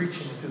through the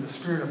preaching and through the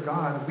Spirit of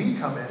God, we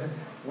come in,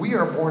 we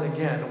are born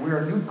again, we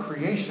are new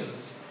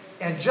creations,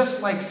 and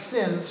just like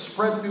sin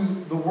spread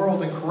through the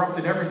world and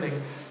corrupted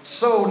everything,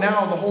 so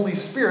now the Holy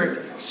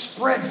Spirit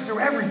spreads through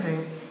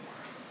everything,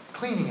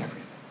 cleaning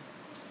everything,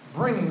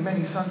 bringing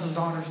many sons and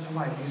daughters to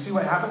life. You see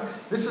what happened?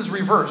 This is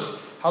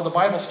reverse. How the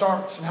Bible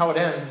starts and how it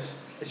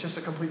ends, it's just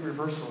a complete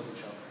reversal of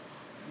each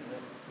other.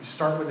 We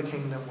start with the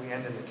kingdom, we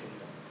end in the kingdom.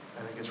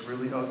 and it gets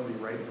really ugly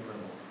right in the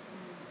middle.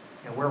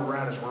 And where we're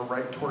at is we're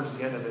right towards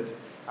the end of it.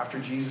 After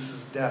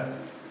Jesus' death,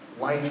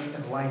 life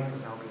and light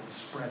is now being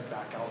spread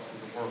back out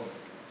through the world.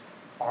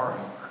 Our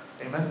hour.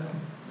 Amen?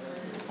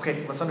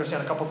 Okay, let's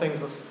understand a couple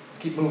things. Let's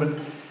keep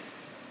moving.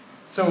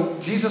 So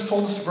Jesus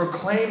told us to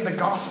proclaim the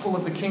gospel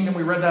of the kingdom.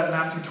 We read that in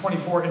Matthew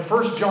 24. In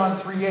 1 John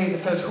 3:8, it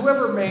says,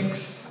 whoever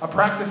makes a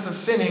practice of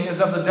sinning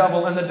is of the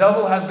devil, and the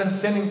devil has been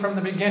sinning from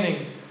the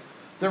beginning.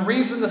 The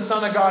reason the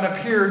Son of God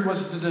appeared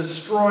was to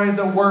destroy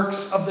the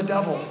works of the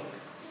devil.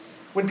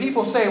 When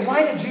people say,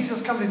 why did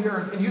Jesus come to the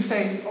earth? And you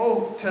say,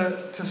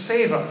 to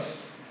save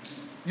us.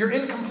 You're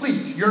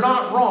incomplete. You're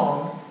not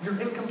wrong. You're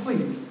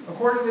incomplete.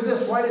 According to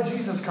this, why did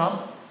Jesus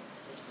come?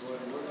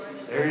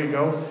 There you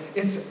go.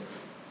 It's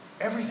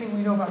everything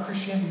we know about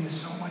Christianity is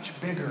so much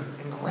bigger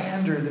and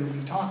grander than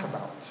we talk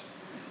about.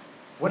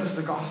 What is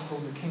the gospel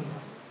of the kingdom?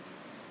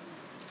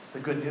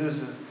 The good news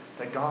is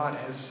that God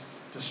has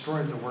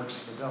destroyed the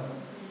works of the devil.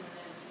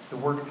 The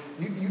work,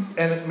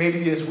 and it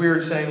maybe is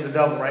weird saying the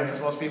devil, right?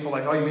 Because most people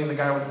are like, oh, you mean the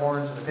guy with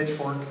horns and the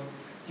pitchfork?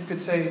 You could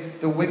say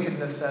the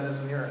wickedness that is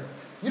in the earth.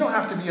 You don't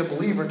have to be a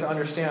believer to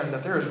understand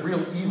that there is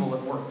real evil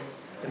at work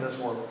in this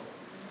world.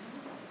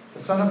 The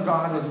Son of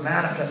God was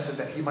manifested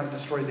that he might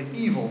destroy the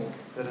evil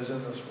that is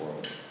in this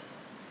world.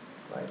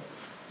 Right?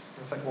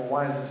 It's like, well,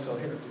 why is it still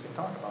here? We can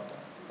talk about that.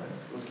 Right?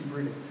 Let's keep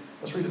reading.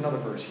 Let's read another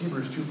verse.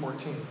 Hebrews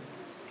 2:14.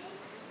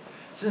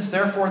 Since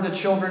therefore the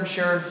children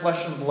share in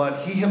flesh and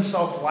blood, he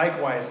himself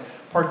likewise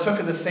partook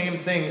of the same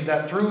things,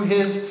 that through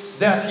his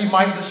death he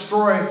might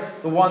destroy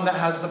the one that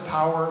has the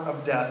power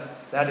of death,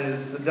 that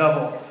is, the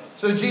devil.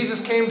 So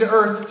Jesus came to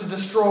earth to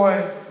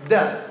destroy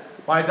death.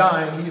 By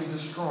dying, he's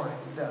destroying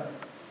death.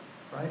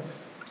 Right?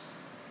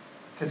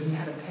 Because he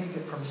had to take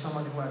it from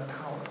someone who had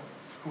power,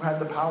 who had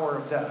the power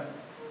of death.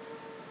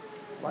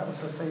 The Bible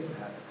says Satan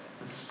had it.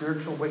 The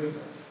spiritual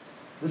wickedness.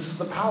 This is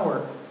the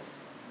power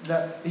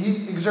that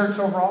he exerts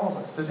over all of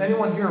us. Does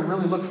anyone here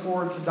really look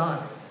forward to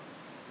dying?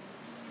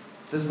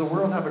 Does the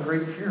world have a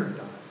great fear of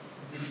dying?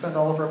 We spend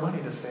all of our money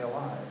to stay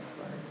alive,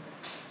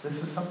 right?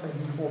 This is something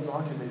he holds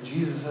on to that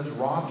Jesus has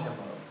robbed him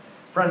of.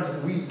 Friends,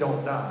 we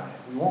don't die.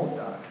 We won't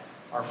die.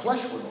 Our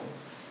flesh will,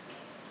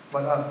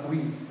 but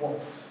we won't.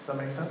 Does that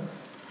make sense?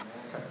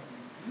 Okay.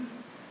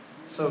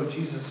 So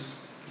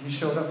Jesus, he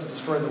showed up to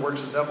destroy the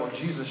works of the devil.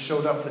 Jesus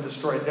showed up to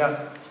destroy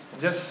death.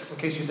 And just in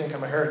case you think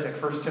I'm a heretic,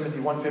 1 Timothy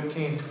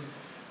 1:15.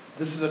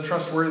 This is a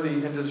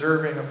trustworthy and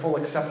deserving of full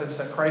acceptance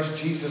that Christ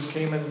Jesus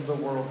came into the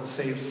world to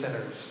save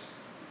sinners,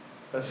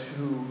 of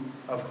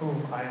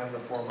whom I am the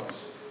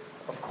foremost.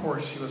 Of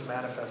course, he was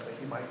manifest that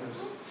he might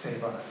just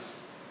save us,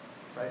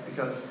 right?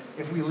 Because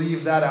if we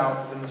leave that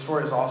out, then the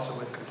story is also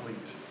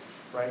incomplete,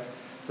 right?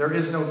 There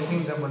is no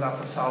kingdom without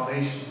the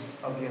salvation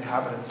of the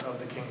inhabitants of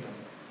the kingdom.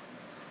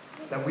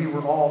 That we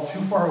were all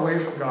too far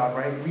away from God,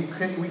 right?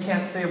 We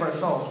can't save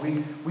ourselves.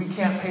 We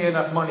can't pay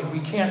enough money. We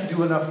can't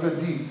do enough good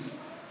deeds.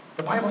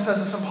 The Bible says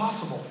it's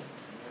impossible.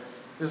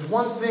 There's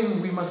one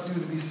thing we must do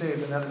to be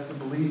saved, and that is to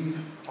believe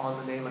on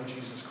the name of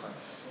Jesus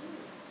Christ.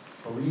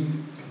 Believe,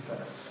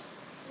 confess.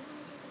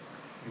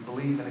 We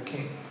believe in a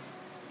king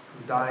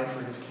who died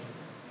for his kingdom.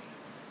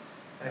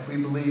 And if we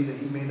believe that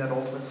he made that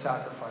ultimate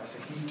sacrifice,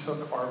 that he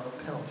took our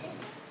penalty,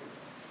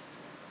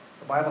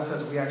 the Bible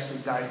says we actually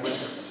died with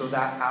him. So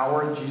that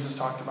hour that Jesus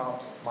talked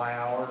about, my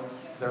hour,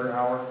 their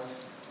hour,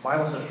 the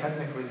Bible says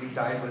technically we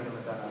died with him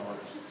at that hour.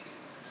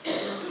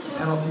 The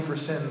penalty for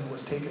sin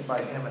was taken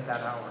by him at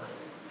that hour.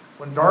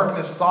 When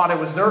darkness thought it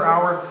was their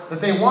hour, that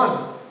they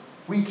won.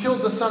 We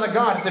killed the Son of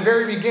God at the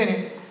very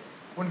beginning.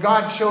 When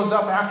God shows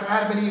up after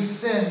Adam and Eve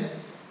sinned,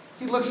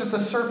 he looks at the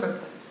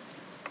serpent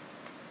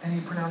and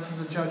he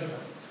pronounces a judgment.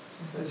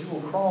 He says, you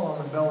will crawl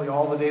on the belly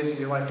all the days of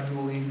your life and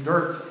you will eat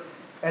dirt.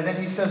 And then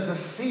he says, the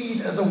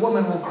seed of the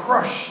woman will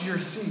crush your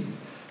seed.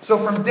 So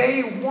from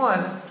day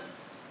one,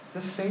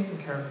 this Satan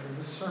character,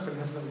 this serpent,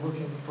 has been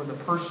looking for the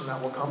person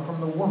that will come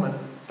from the woman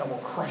that will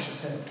crush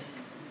his head.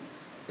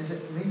 Is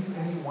it make you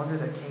any wonder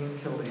that Cain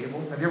killed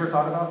Abel? Have you ever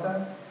thought about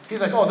that? He's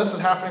like, oh, this is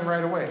happening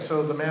right away.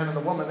 So the man and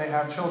the woman, they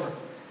have children.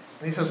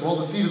 And he says, well,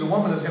 the seed of the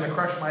woman is going to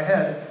crush my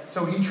head.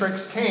 So he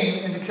tricks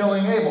Cain into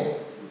killing Abel.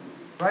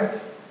 Right?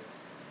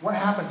 What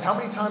happens? How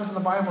many times in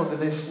the Bible did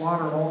they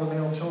slaughter all the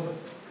male children?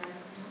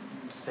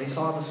 They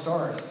saw the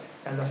stars.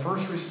 And the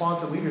first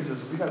response of leaders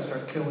is, we got to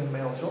start killing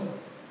male children.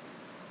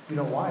 You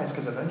know why? It's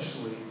because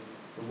eventually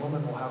the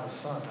woman will have a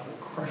son that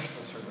will crush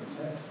the serpent's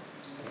head.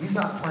 And he's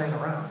not playing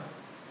around.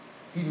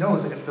 He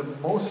knows that if the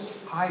Most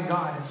High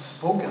God has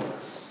spoken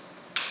this,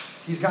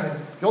 he's got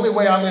to, the only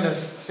way I'm going to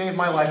save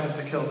my life is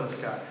to kill this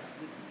guy.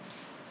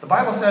 The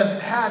Bible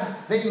says, had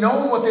they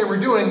known what they were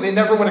doing, they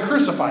never would have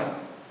crucified him.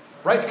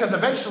 Right? Because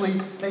eventually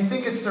they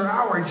think it's their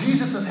hour.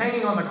 Jesus is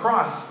hanging on the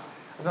cross.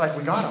 And they're like,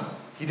 we got him.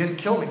 He didn't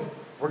kill me.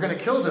 We're going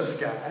to kill this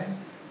guy.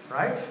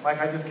 Right? Like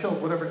I just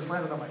killed whatever just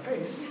landed on my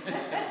face.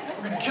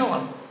 We're going to kill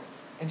him.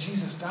 And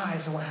Jesus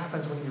dies. And what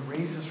happens when he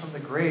raises from the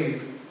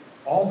grave?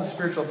 All the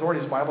spiritual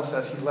authorities, the Bible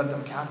says, he led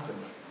them captive.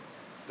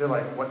 They're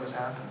like, what just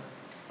happened?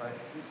 Right?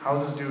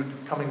 How's this dude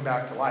coming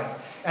back to life?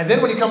 And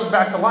then when he comes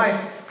back to life,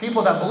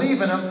 people that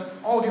believe in him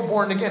all get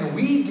born again.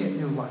 We get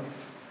new life.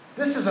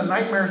 This is a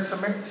nightmare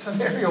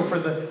scenario for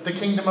the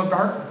kingdom of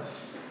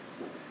darkness.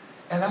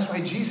 And that's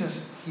why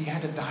Jesus, he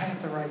had to die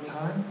at the right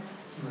time.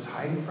 He was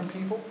hiding from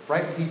people,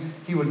 right?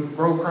 He would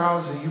grow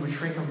crowds and he would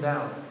shrink them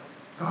down.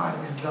 God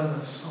has done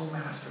this so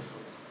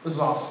masterfully. This is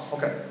awesome.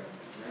 Okay.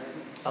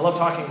 I love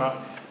talking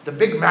about the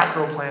big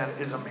macro plan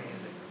is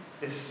amazing.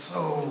 It's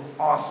so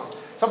awesome.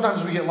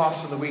 Sometimes we get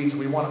lost in the weeds and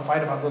we want to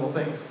fight about little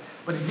things.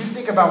 But if you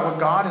think about what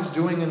God is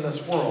doing in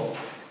this world,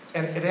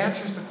 and it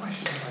answers the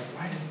question, it's like,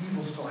 why does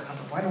evil still happen?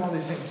 Why do all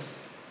these things?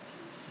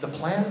 The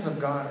plans of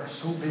God are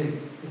so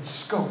big in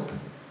scope.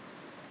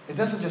 It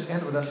doesn't just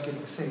end with us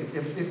getting saved.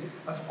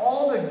 If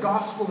all the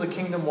gospel of the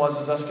kingdom was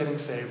is us getting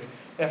saved,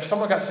 if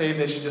someone got saved,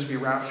 they should just be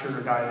raptured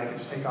or die. They could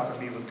just take off and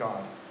be with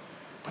God.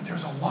 But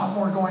there's a lot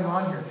more going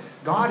on here.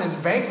 God is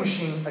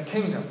vanquishing a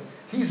kingdom.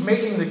 He's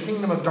making the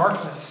kingdom of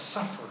darkness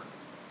suffer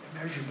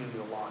immeasurably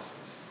the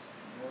losses.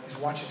 He's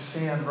watching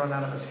sand run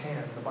out of his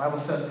hand. The Bible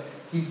says,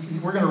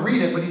 we're going to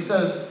read it, but he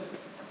says,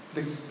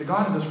 the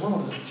God of this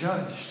world is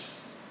judged,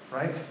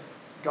 right?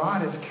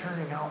 God is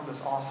carrying out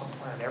this awesome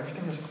plan.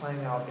 Everything is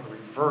playing out in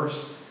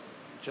reverse,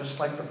 just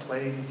like the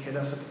plague hit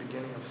us at the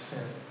beginning of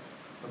sin.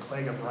 The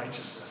plague of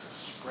righteousness is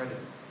spreading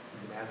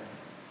through humanity.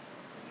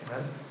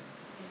 Amen?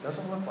 It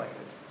doesn't look like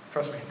it.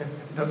 Trust me,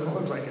 it doesn't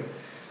look like it,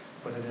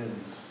 but it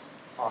is.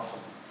 Awesome.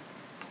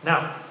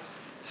 Now,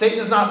 Satan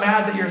is not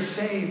mad that you're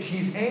saved.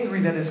 He's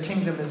angry that his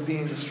kingdom is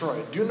being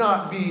destroyed. Do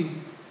not be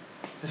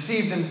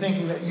deceived in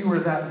thinking that you are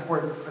that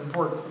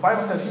important. The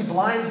Bible says he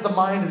blinds the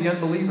mind of the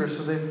unbelievers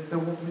so they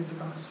won't believe the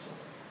gospel.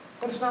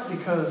 But it's not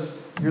because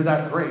you're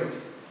that great.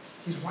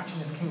 He's watching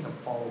his kingdom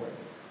fall away.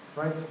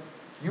 Right?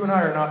 You and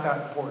I are not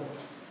that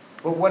important.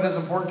 But what is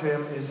important to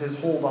him is his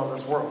hold on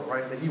this world,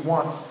 right? That he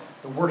wants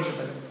the worship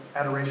and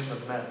adoration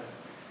of men.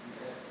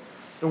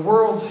 The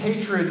world's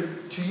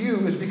hatred to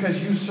you is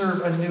because you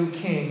serve a new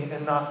king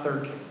and not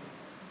their king.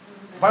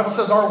 The Bible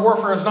says our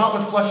warfare is not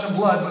with flesh and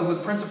blood, but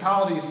with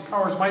principalities,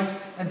 powers, mights,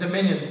 and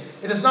dominions.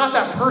 It is not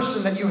that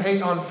person that you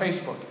hate on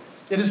Facebook.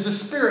 It is the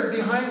spirit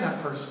behind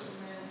that person.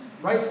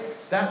 Right?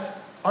 That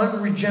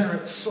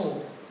unregenerate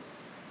soul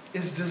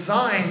is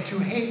designed to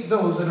hate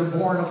those that are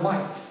born of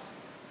light.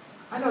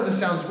 I know this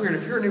sounds weird.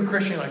 If you're a new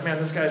Christian, you're like, man,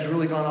 this guy's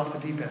really gone off the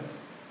deep end.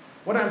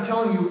 What I'm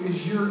telling you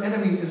is your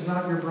enemy is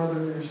not your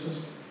brother or your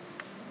sister,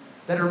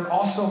 that are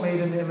also made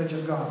in the image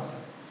of God.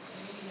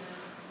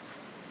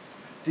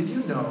 Did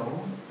you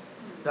know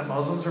that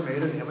Muslims are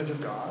made in the image of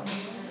God?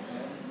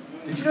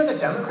 Did you know that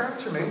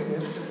Democrats are made in the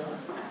image of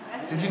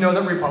God? Did you know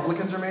that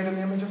Republicans are made in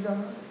the image of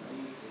God?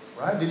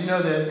 Right? Did you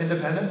know that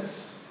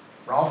Independents,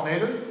 Ralph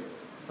Nader?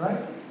 Right?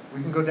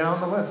 We can go down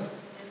the list.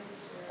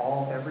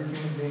 Every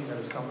human being that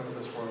has come into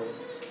this world,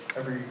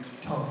 every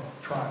tongue,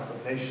 tribe,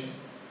 nation,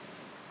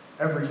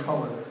 every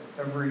color,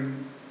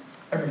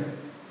 everything.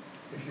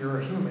 If you're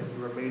a human,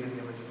 you are made in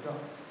the image of God.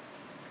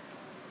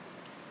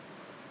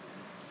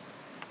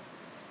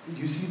 Did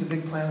you see the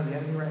big plan of the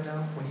enemy right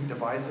now? When he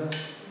divides us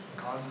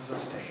and causes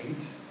us to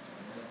hate?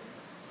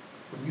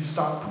 When you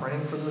stop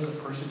praying for those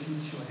that persecute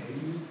you and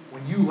hate you?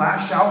 When you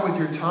lash out with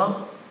your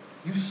tongue,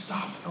 you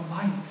stop the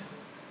light.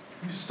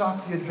 You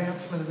stop the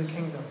advancement of the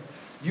kingdom.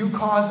 You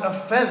cause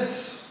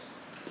offense.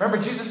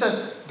 Remember, Jesus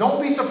said,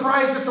 don't be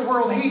surprised if the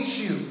world hates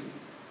you.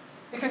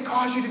 It can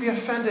cause you to be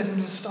offended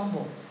and to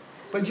stumble.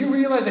 But do you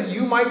realize that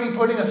you might be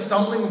putting a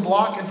stumbling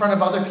block in front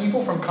of other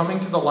people from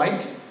coming to the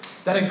light?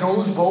 That it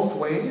goes both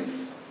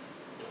ways?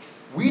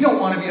 We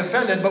don't want to be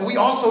offended, but we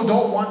also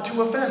don't want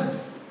to offend.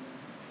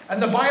 And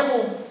the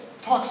Bible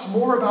talks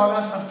more about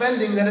us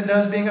offending than it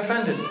does being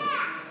offended.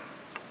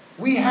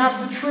 We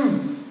have the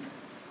truth.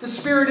 The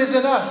Spirit is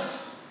in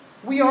us.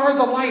 We are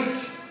the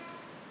light.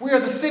 We are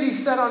the city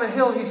set on a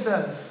hill, he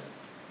says.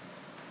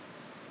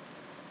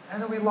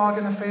 And then we log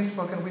into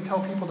Facebook and we tell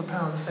people to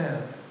pound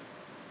sand.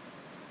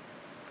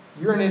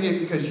 You're an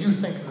idiot because you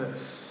think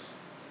this.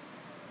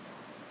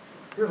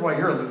 Here's why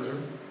you're a loser.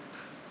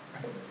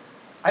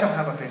 I don't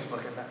have a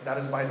Facebook, and that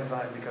is by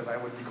design because I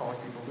would be calling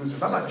people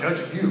losers. I'm not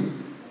judging you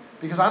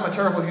because I'm a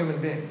terrible human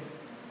being.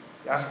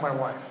 Ask my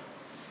wife.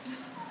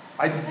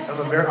 I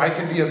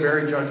can be a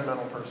very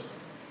judgmental person.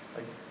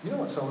 Like, you know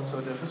what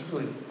so-and-so did? This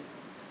really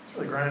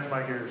grinds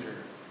my gears here.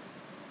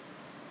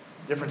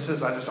 Difference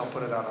is I just don't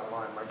put it out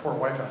online. My poor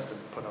wife has to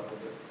put up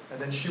with it.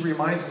 And then she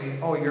reminds me,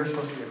 oh, you're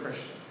supposed to be a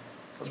Christian.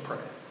 Let's pray.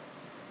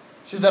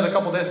 She did that a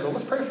couple days ago.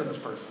 Let's pray for this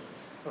person.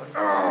 I'm like,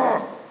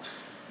 oh,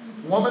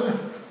 woman,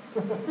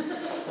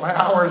 my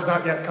hour has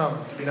not yet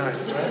come, to be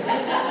nice,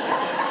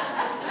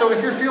 right? So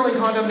if you're feeling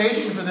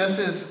condemnation for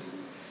this,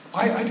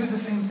 I do the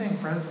same thing,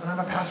 friends. And I'm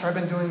a pastor. I've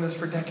been doing this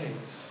for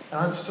decades. And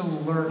I'm still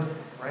learning,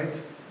 right?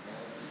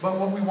 But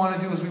what we want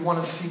to do is we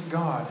want to seek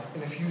God.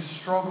 And if you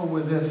struggle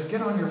with this,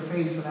 get on your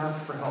face and ask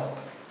for help.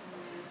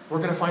 We're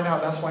going to find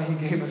out that's why he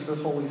gave us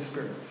this Holy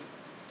Spirit.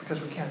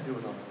 Because we can't do it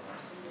otherwise.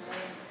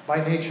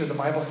 By nature, the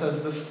Bible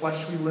says this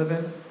flesh we live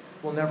in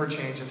will never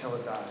change until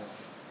it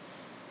dies.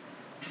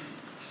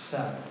 It's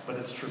sad, but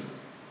it's truth.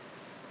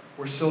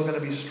 we're still going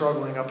to be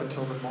struggling up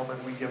until the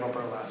moment we give up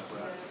our last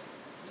breath.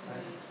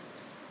 Right?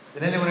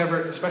 Did anyone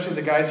ever, especially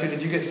the guys here,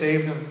 did you get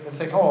saved and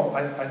say, oh,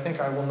 I think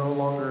I will no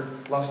longer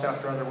lust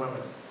after other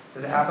women?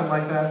 Did it happen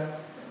like that?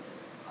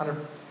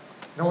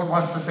 No one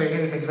wants to say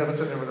anything because I've been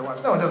sitting there with their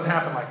wives. No, it doesn't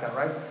happen like that,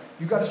 right?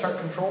 You've got to start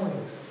controlling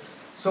these things.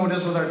 So it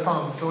is with our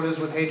tongue. So it is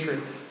with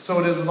hatred. So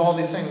it is with all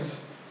these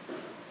things.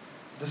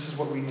 This is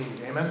what we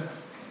need. Amen?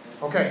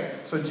 Okay,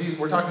 so Jesus,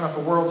 we're talking about the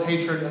world's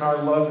hatred and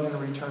our love in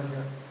return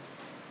here.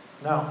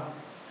 Now,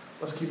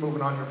 let's keep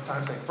moving on here for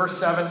time's sake. Verse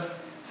 7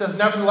 says,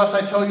 nevertheless,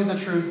 I tell you the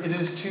truth. It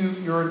is to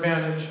your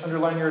advantage,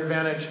 underline your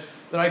advantage,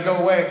 that I go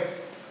away.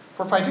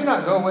 For if I do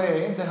not go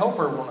away, the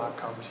Helper will not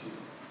come to you.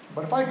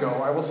 But if I go,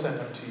 I will send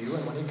him to you,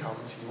 and when he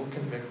comes, he will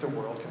convict the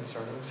world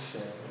concerning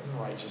sin and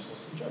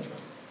righteousness and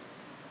judgment.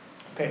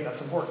 Okay,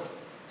 that's important.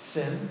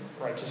 Sin,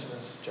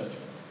 righteousness,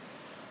 judgment.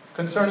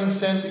 Concerning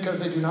sin, because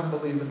they do not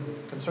believe in me.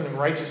 Concerning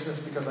righteousness,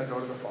 because I go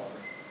to the Father,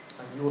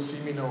 and you will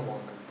see me no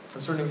longer.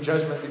 Concerning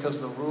judgment,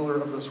 because the ruler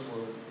of this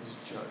world is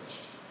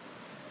judged.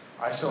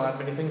 I still have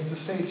many things to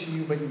say to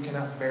you, but you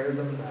cannot bear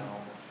them now.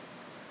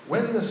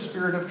 When the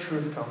Spirit of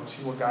truth comes,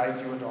 he will guide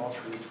you into all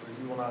truth,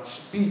 for he will not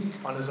speak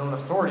on his own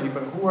authority,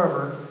 but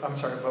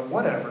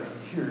whatever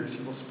he hears,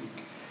 he will speak,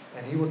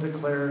 and he will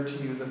declare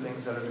to you the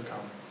things that are to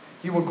come.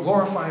 He will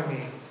glorify me,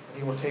 and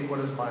he will take what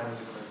is mine and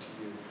declare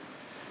to you.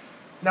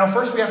 Now,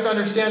 first we have to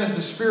understand is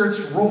the Spirit's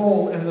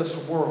role in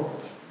this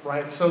world,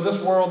 right? So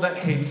this world that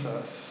hates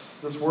us,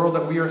 this world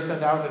that we are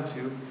sent out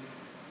into,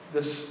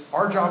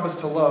 our job is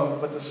to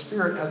love, but the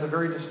Spirit has a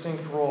very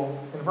distinct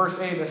role. In verse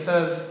 8 it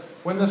says,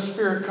 when the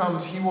Spirit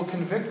comes, he will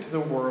convict the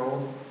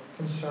world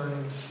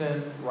concerning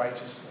sin,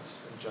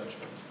 righteousness, and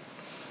judgment.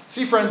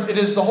 See, friends, it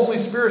is the Holy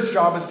Spirit's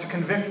job is to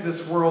convict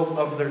this world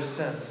of their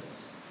sin.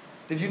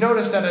 Did you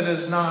notice that it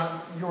is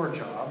not your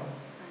job?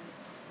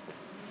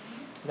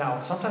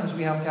 Now, sometimes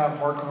we have to have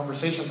hard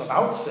conversations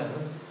about sin,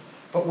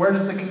 but where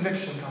does the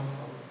conviction come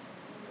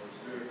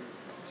from?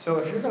 So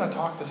if you're going to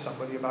talk to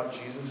somebody about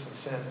Jesus and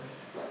sin,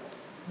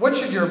 what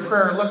should your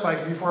prayer look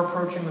like before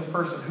approaching this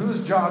person?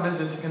 Whose job is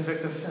it to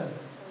convict of sin?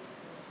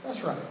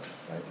 That's right.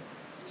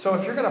 So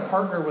if you're going to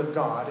partner with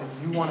God and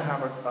you want to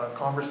have a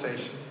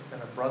conversation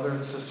and a brother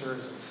and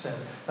sisters in sin.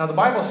 Now the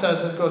Bible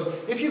says, it goes,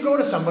 if you go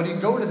to somebody,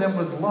 go to them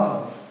with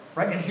love,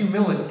 right? And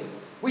humility.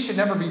 We should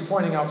never be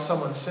pointing out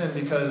someone's sin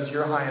because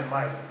you're high and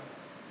mighty.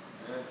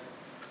 Yeah.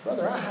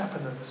 Brother, I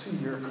happened to see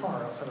your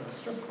car outside of a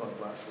strip club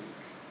last week.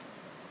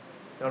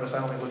 Notice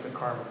I only looked at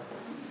Karma.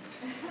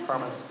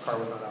 Karma's car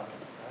was not out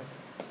there,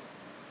 right?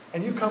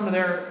 And you come to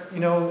there,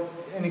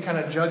 any kind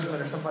of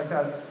judgment or something like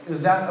that,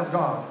 is that of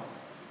God?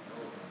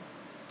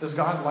 Does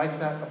God like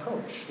that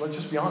approach? Let's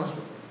just be honest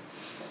with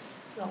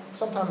you.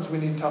 Sometimes we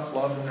need tough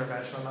love and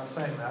intervention. I'm not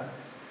saying that.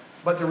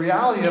 But the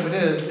reality of it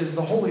is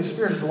the Holy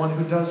Spirit is the one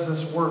who does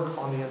this work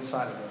on the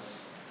inside of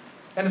us.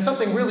 And it's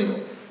something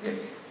really,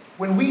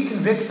 when we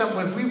convict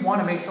someone, if we want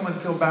to make someone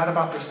feel bad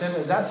about their sin,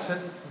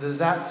 does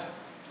that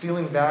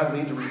feeling bad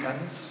lead to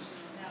repentance,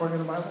 according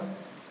to the Bible?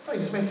 No, you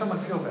just made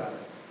someone feel bad.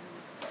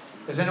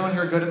 Is anyone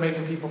here good at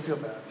making people feel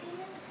bad?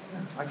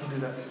 Yeah, I can do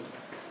that too.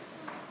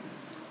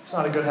 It's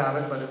not a good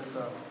habit, but it's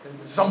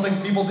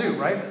something people do,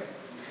 right?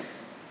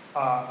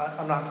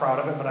 I'm not proud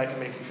of it, but I can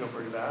make you feel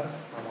pretty bad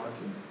if I wanted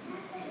to.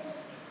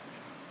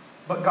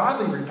 But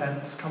godly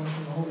repentance comes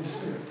from the Holy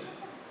Spirit.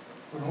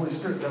 When the Holy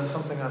Spirit does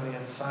something on the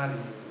inside of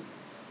you,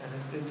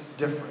 and it's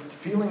different.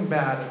 Feeling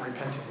bad and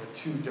repenting are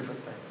two different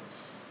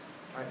things.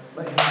 Right?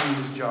 Let him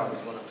do his job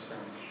is what I'm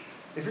saying.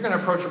 If you're going to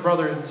approach a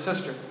brother and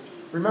sister,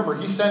 remember,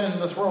 he's sent in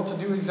this world to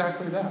do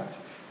exactly that.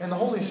 And the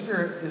Holy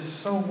Spirit is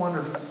so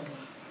wonderful.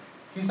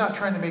 He's not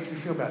trying to make you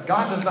feel bad.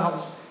 God does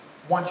not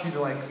want you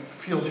to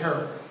feel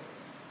terrible.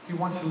 He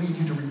wants to lead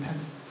you to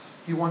repentance.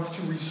 He wants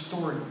to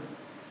restore you.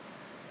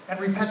 And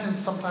repentance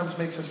sometimes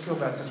makes us feel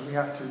bad because we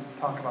have to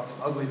talk about some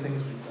ugly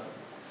things we've done.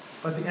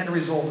 But the end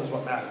result is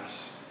what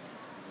matters.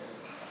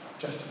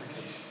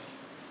 Justification,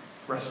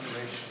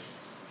 restoration,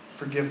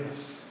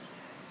 forgiveness,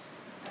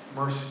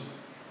 mercy,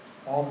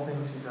 all the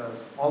things he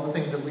does, all the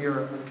things that we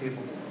are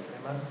incapable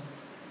of. Amen?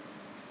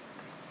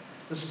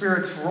 The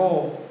Spirit's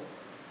role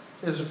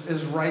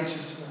is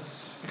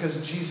righteousness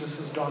because Jesus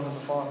has gone to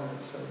the Father,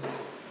 it says.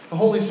 The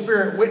Holy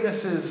Spirit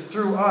witnesses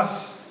through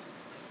us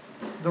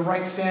the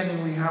right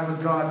standing we have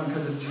with God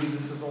because of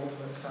Jesus'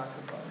 ultimate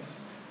sacrifice.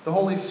 The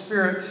Holy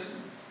Spirit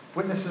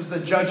witnesses the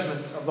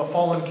judgment of the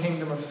fallen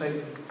kingdom of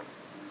Satan.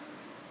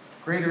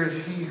 Greater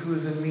is he who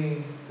is in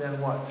me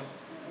than what?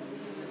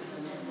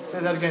 Say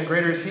that again.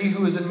 Greater is he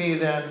who is in me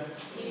than...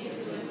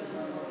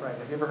 Right.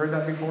 Have you ever heard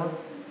that before?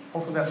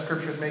 Hopefully that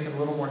scripture is making a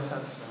little more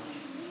sense now.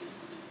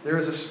 There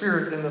is a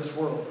spirit in this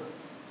world.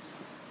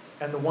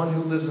 And the one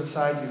who lives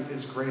inside you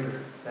is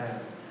greater than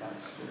that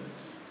spirit.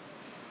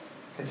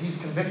 Because he's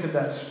convicted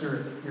that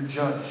spirit. You're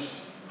judged.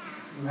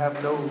 You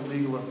have no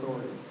legal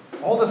authority.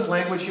 All this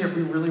language here, if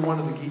we really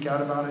wanted to geek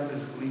out about it,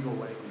 is legal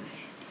language.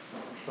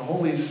 The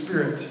Holy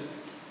Spirit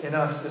in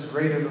us is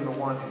greater than the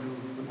one who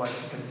would like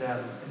to condemn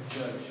and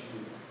judge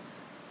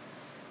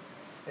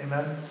you.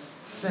 Amen?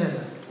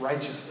 Sin,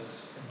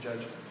 righteousness, and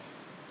judgment.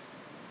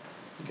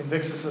 He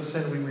convicts us of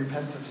sin. We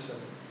repent of sin.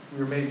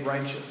 We are made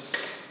righteous.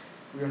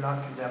 We are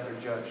not condemned or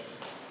judged,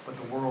 but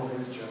the world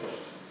is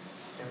judged.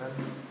 Amen?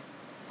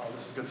 Oh,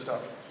 this is good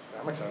stuff.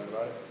 I'm excited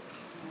about it.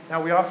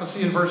 Now, we also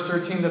see in verse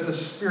 13 that the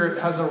Spirit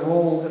has a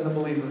role in the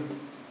believer.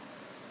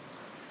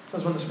 It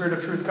says, when the Spirit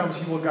of truth comes,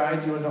 He will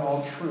guide you into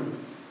all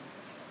truth.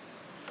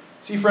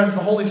 See, friends,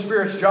 the Holy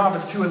Spirit's job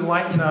is to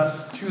enlighten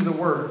us to the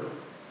Word,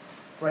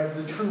 right?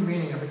 The true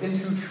meaning of it,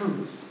 into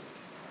truth.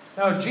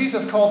 Now,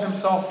 Jesus called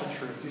Himself the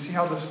truth. You see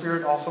how the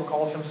Spirit also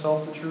calls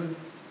Himself the truth?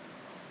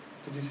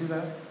 Did you see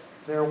that?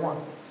 They are one.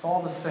 It's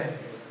all the same.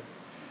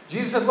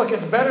 Jesus said, look,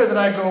 it's better that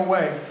I go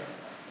away.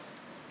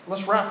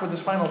 Let's wrap with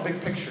this final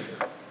big picture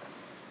here.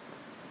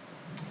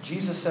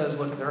 Jesus says,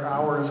 look, their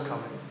hour is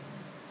coming.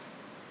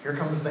 Here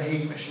comes the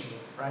hate machine,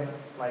 right?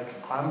 Like,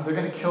 they're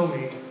going to kill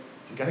me.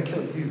 They're going to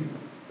kill you.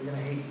 They're going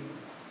to hate you.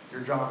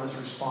 Your job is to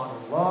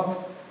respond with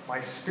love.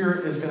 My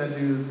Spirit is going to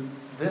do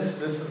this,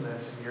 this, and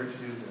this, and you're to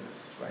do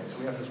this, right? So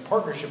we have this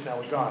partnership now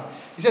with God.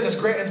 He said, it's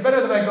great. It's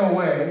better that I go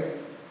away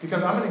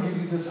because I'm going to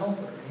give you this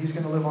helper, and He's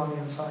going to live on the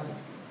inside of you.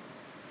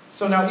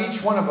 So now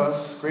each one of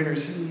us, greater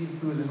is He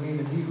who is in me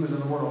than he who is in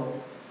the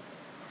world,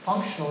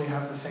 functionally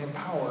have the same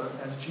power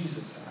as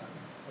Jesus had.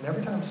 And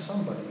every time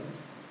somebody,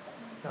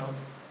 now,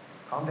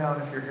 calm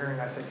down if you're hearing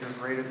I said you're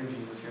greater than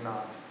Jesus, you're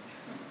not.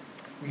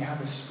 We have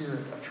the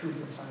Spirit of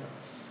truth inside of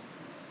us.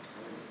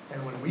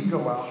 And when we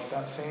go out,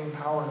 that same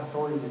power and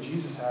authority that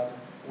Jesus had,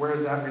 where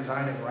is that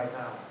residing right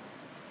now?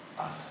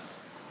 Us.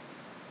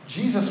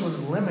 Jesus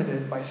was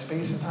limited by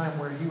space and time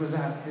where He was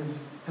at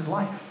his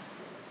life.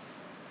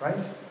 Right?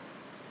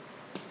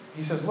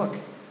 He says, look,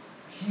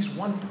 He's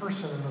one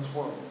person in this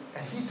world.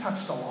 And He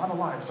touched a lot of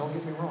lives, don't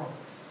get me wrong.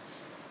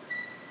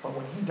 But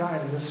when He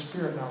died and this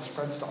Spirit now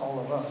spreads to all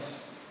of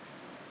us,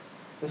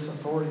 this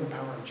authority and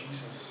power of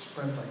Jesus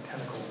spreads like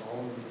tentacles all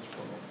over this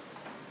world.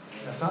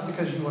 And it's not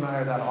because you and I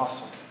are that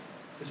awesome.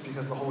 It's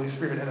because the Holy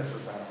Spirit in us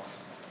is that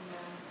awesome.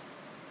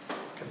 Yeah.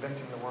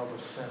 Convicting the world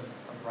of sin,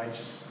 of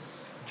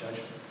righteousness, of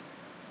judgment.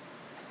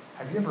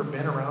 Have you ever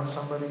been around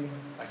somebody,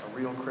 like a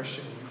real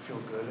Christian, and you feel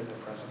good in their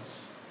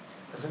presence?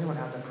 Has anyone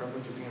had the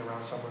privilege of being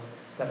around someone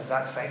that is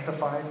that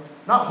sanctified?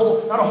 Not a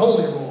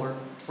holy roller,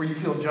 where you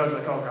feel judged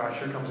like, oh gosh,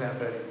 here comes Aunt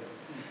Betty.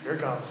 Here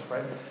it comes,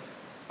 right?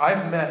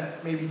 I've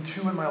met maybe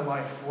two in my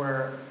life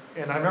where,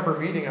 and I remember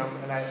meeting them,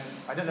 and I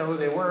didn't know who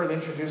they were. They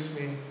introduced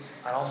me,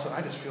 and all of a sudden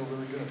I just feel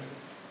really good.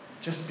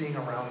 Just being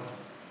around them.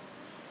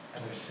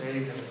 And they're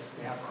saved, and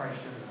they have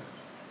Christ in them.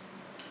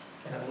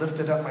 And it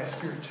lifted up my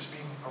spirit, just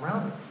being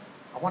around them.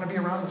 I want to be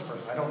around this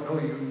person. I don't know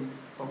you,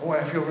 but boy,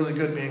 I feel really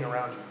good being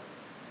around you.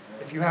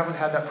 If you haven't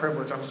had that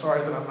privilege, I'm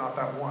sorry that I'm not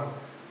that one,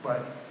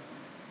 but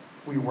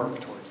we work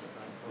towards it,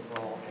 right?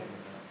 We're all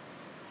aiming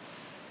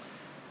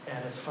there.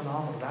 And it's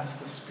phenomenal. That's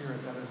the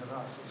Spirit that is in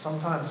us. And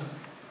sometimes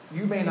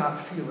you may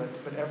not feel it,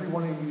 but every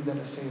one of you that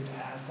is saved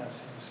has that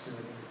same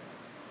Spirit in you.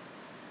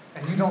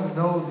 And you don't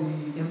know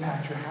the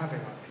impact you're having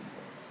on people.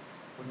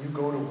 When you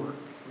go to work,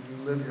 when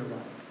you live your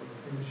life, when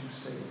the things you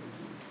say and you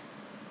do.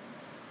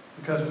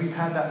 Because we've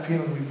had that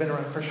feeling, we've been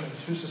around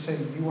Christians. Who's to say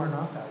you are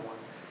not that one?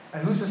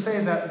 And who's to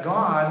say that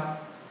God,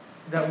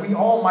 that we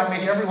all might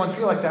make everyone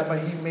feel like that, but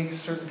He makes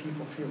certain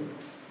people feel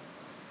it.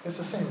 It's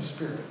the same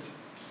Spirit.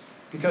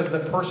 Because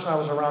the person I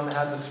was around that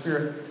had the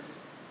Spirit,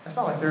 it's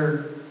not like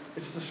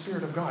it's the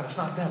Spirit of God. It's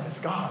not them, it's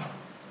God.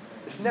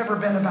 It's never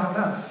been about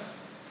us.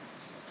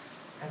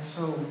 And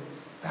so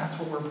that's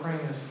what we're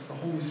praying is the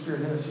Holy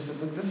Spirit in us. He said,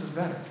 look, this is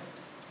better.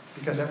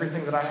 Because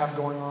everything that I have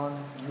going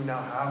on, you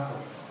now have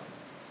going on.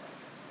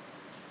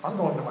 I'm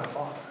going to my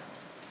Father.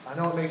 I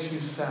know it makes you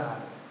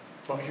sad,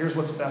 but here's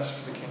what's best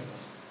for the kingdom.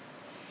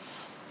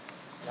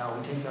 Now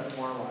we take that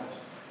to our lives.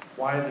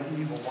 Why the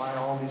evil? Why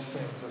all these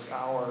things, this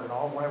hour, and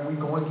all? Why are we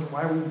going through?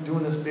 Why are we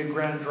doing this big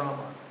grand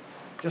drama?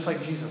 Just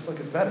like Jesus. Look,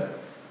 it's better.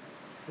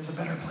 There's a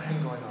better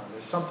plan going on.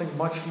 There's something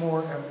much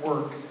more at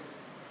work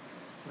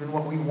than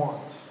what we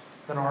want,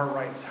 than our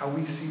rights, how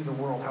we see the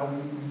world, how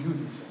we do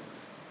these things,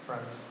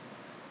 friends.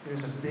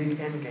 There's a big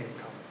end game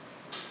coming.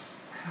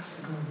 It has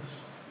to go this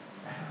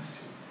way. It has to.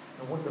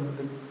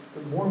 And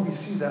the more we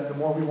see that, the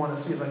more we want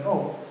to see. It's like,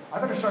 oh, I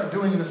better start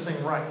doing this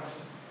thing right.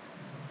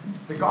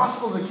 The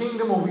gospel of the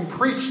kingdom will be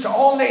preached to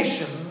all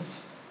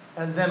nations,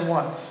 and then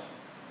what?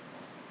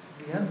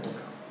 The end will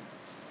come.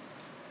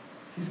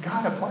 He's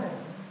got a plan.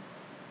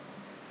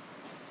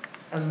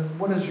 And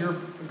what is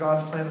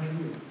God's plan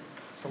for you?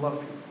 It's to love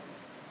people.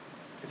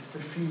 It's to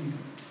feed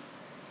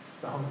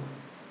the hungry.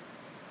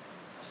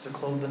 It's to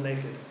clothe the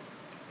naked.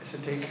 It's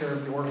to take care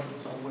of the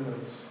orphans and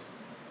widows.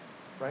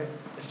 Right?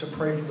 It's to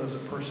pray for those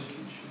that persecute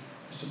you.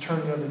 It's to turn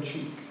the other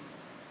cheek.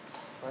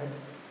 Right?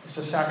 It's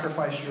to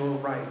sacrifice your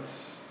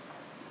rights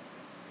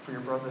for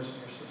your brothers and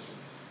your sisters.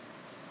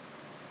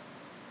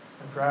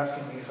 And for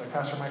asking me, he's like,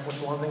 Pastor Mike,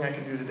 what's the one thing I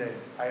can do today?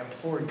 I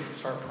implore you to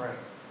start praying.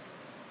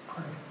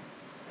 Pray.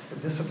 It's the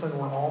discipline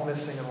we're all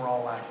missing and we're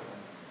all lacking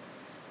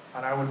in.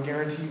 And I would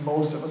guarantee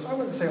most of us, I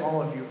wouldn't say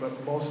all of you,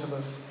 but most of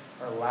us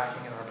are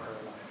lacking in our prayer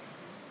life.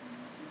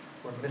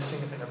 We're missing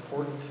an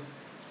important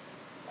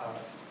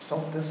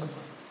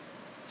self-discipline.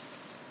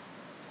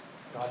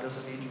 God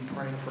doesn't need you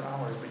praying for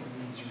hours, but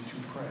He needs you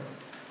to pray.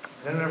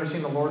 Has anyone ever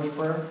seen the Lord's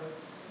Prayer?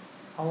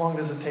 How long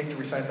does it take to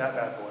recite that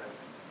bad boy?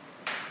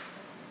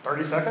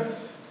 30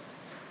 seconds?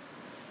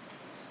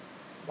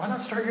 Why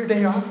not start your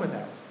day off with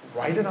that?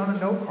 Write it on a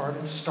note card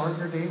and start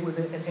your day with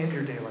it and end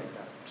your day like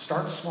that.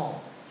 Start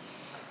small.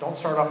 Don't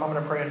start off, I'm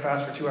going to pray and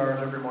fast for 2 hours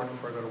every morning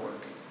before I go to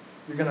work.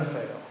 You're going to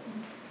fail.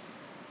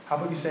 How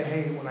about you say,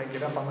 hey, when I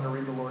get up, I'm going to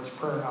read the Lord's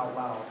Prayer out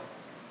loud.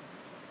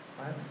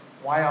 Right?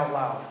 Why out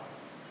loud?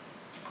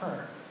 It's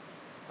prayer.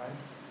 Right?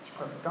 It's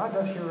prayer. God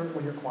does hear it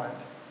when you're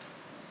quiet.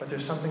 But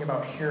there's something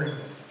about hearing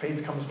it.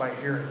 Faith comes by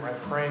hearing, right?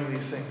 Praying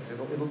these things.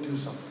 It'll do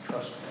something.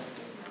 Trust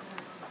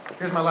me.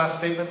 Here's my last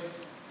statement.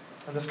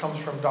 And this comes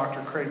from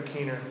Dr. Craig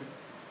Keener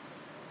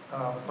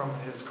from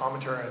his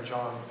commentary on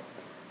John.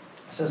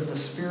 It says, the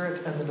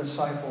Spirit and the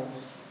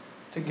disciples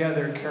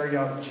together carry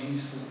out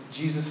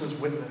Jesus'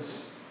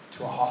 witness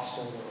to a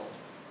hostile world.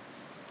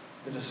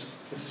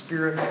 The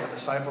Spirit and the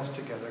disciples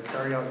together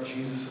carry out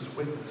Jesus'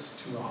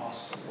 witness to a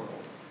hostile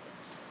world.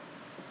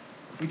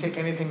 If we take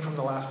anything from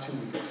the last 2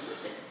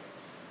 weeks,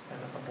 and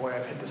oh boy,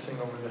 I've hit this thing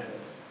over the head.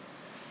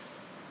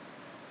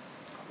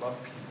 Love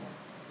people,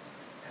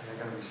 and they're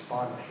going to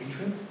respond in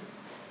hatred.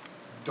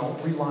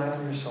 Don't rely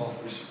on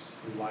yourself,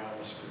 rely on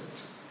the Spirit.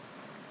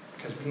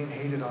 Because being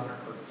hated on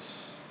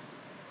hurts.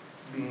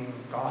 Being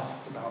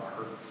gossiped about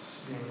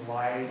hurts. Being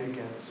lied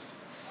against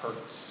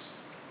hurts.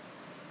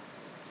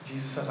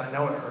 Jesus says, I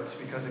know it hurts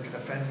because it could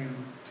offend you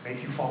to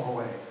make you fall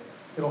away.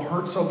 It'll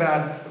hurt so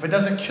bad. If it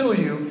doesn't kill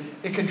you,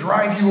 it could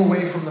drive you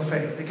away from the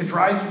faith. It could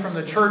drive you from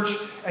the church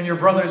and your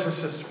brothers and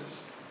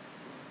sisters.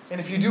 And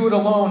if you do it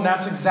alone,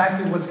 that's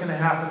exactly what's going to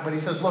happen. But he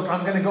says, look,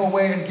 I'm going to go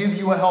away and give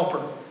you a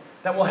helper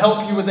that will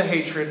help you with the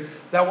hatred,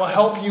 that will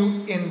help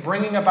you in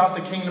bringing about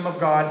the kingdom of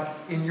God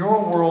in your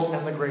world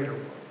and the greater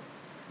world.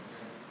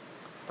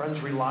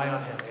 Friends, rely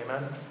on Him.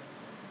 Amen?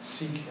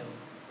 Seek Him.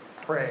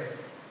 Pray.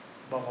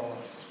 Above all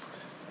else, just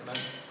pray. Amen?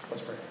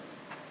 Let's pray.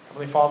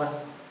 Heavenly Father,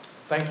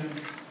 thank you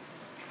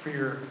for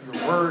your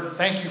word.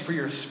 Thank you for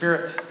your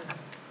Spirit.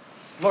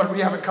 Lord, we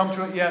haven't come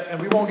to it yet,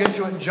 and we won't get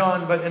to it in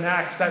John, but in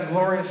Acts, that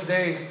glorious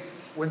day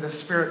when the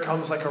Spirit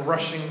comes like a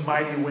rushing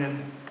mighty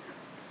wind.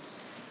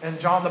 And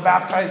John the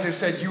Baptizer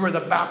said, you are the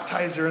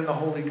baptizer in the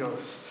Holy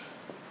Ghost.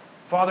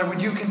 Father,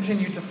 would you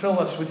continue to fill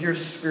us with your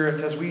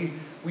Spirit as we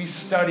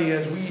study,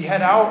 as we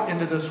head out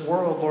into this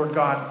world, Lord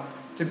God,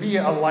 to be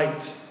a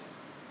light.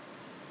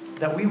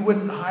 That we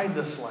wouldn't hide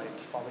this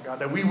light, Father God.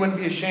 That we wouldn't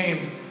be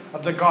ashamed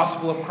of the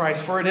gospel of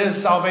Christ. For it is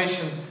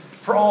salvation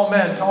for all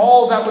men, to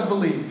all that would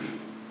believe.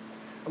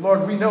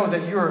 Lord, we know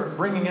that you're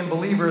bringing in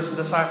believers and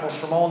disciples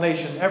from all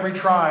nations, every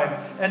tribe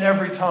and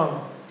every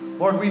tongue.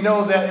 Lord, we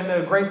know that in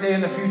the great day in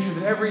the future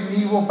that every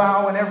knee will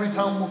bow and every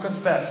tongue will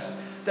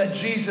confess that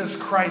Jesus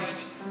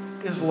Christ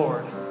is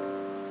Lord.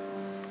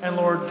 And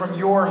Lord, from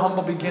your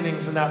humble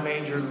beginnings in that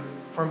manger,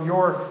 from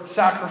your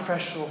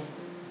sacrificial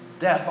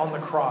death on the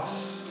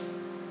cross,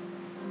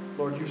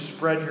 Lord, you've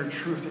spread your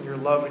truth and your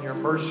love and your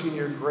mercy and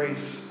your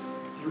grace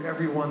through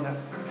everyone that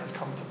has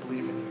come to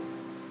believe in you.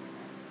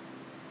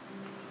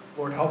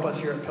 Lord, help us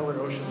here at Pillar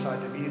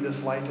Oceanside to be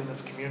this light in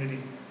this community.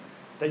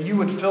 That you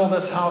would fill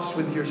this house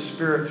with your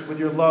Spirit, with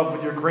your love,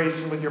 with your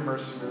grace, and with your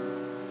mercy.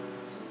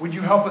 Would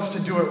you help us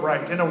to do it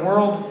right? In a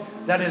world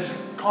that is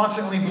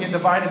constantly being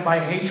divided by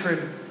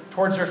hatred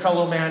towards their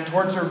fellow man,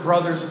 towards their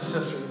brothers and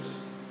sisters.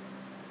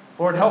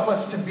 Lord, help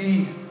us to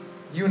be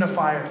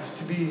unifiers,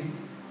 to be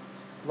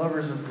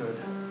lovers of good,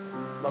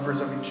 lovers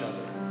of each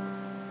other.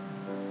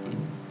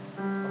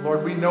 And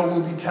Lord, we know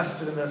we'll be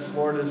tested in this.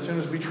 Lord, as soon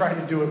as we try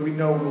to do it, we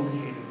know we'll be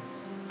hated.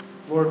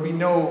 Lord, we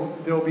know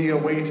there'll be a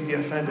way to be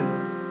offended,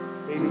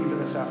 maybe even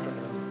this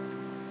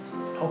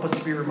afternoon. Help us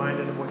to be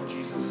reminded of what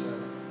Jesus said.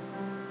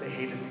 They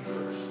hated me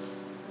first.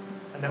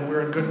 And that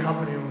we're in good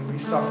company when we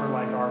suffer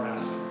like our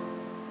Master.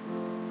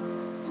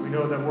 We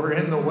know that we're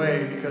in the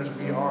way because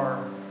we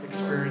are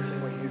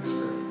experiencing what He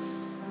experienced.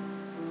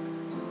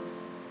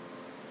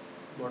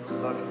 Lord, we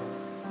love you.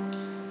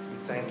 We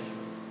thank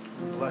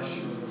you. We bless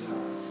you in this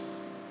house.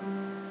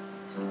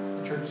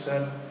 The church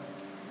said,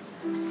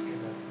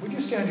 amen. Would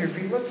you stand to your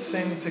feet? Let's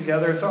sing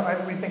together. So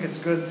we think it's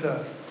good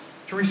to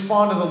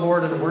respond to the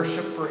Lord in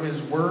worship for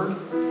His word.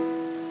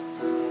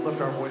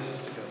 Lift our voices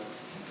together.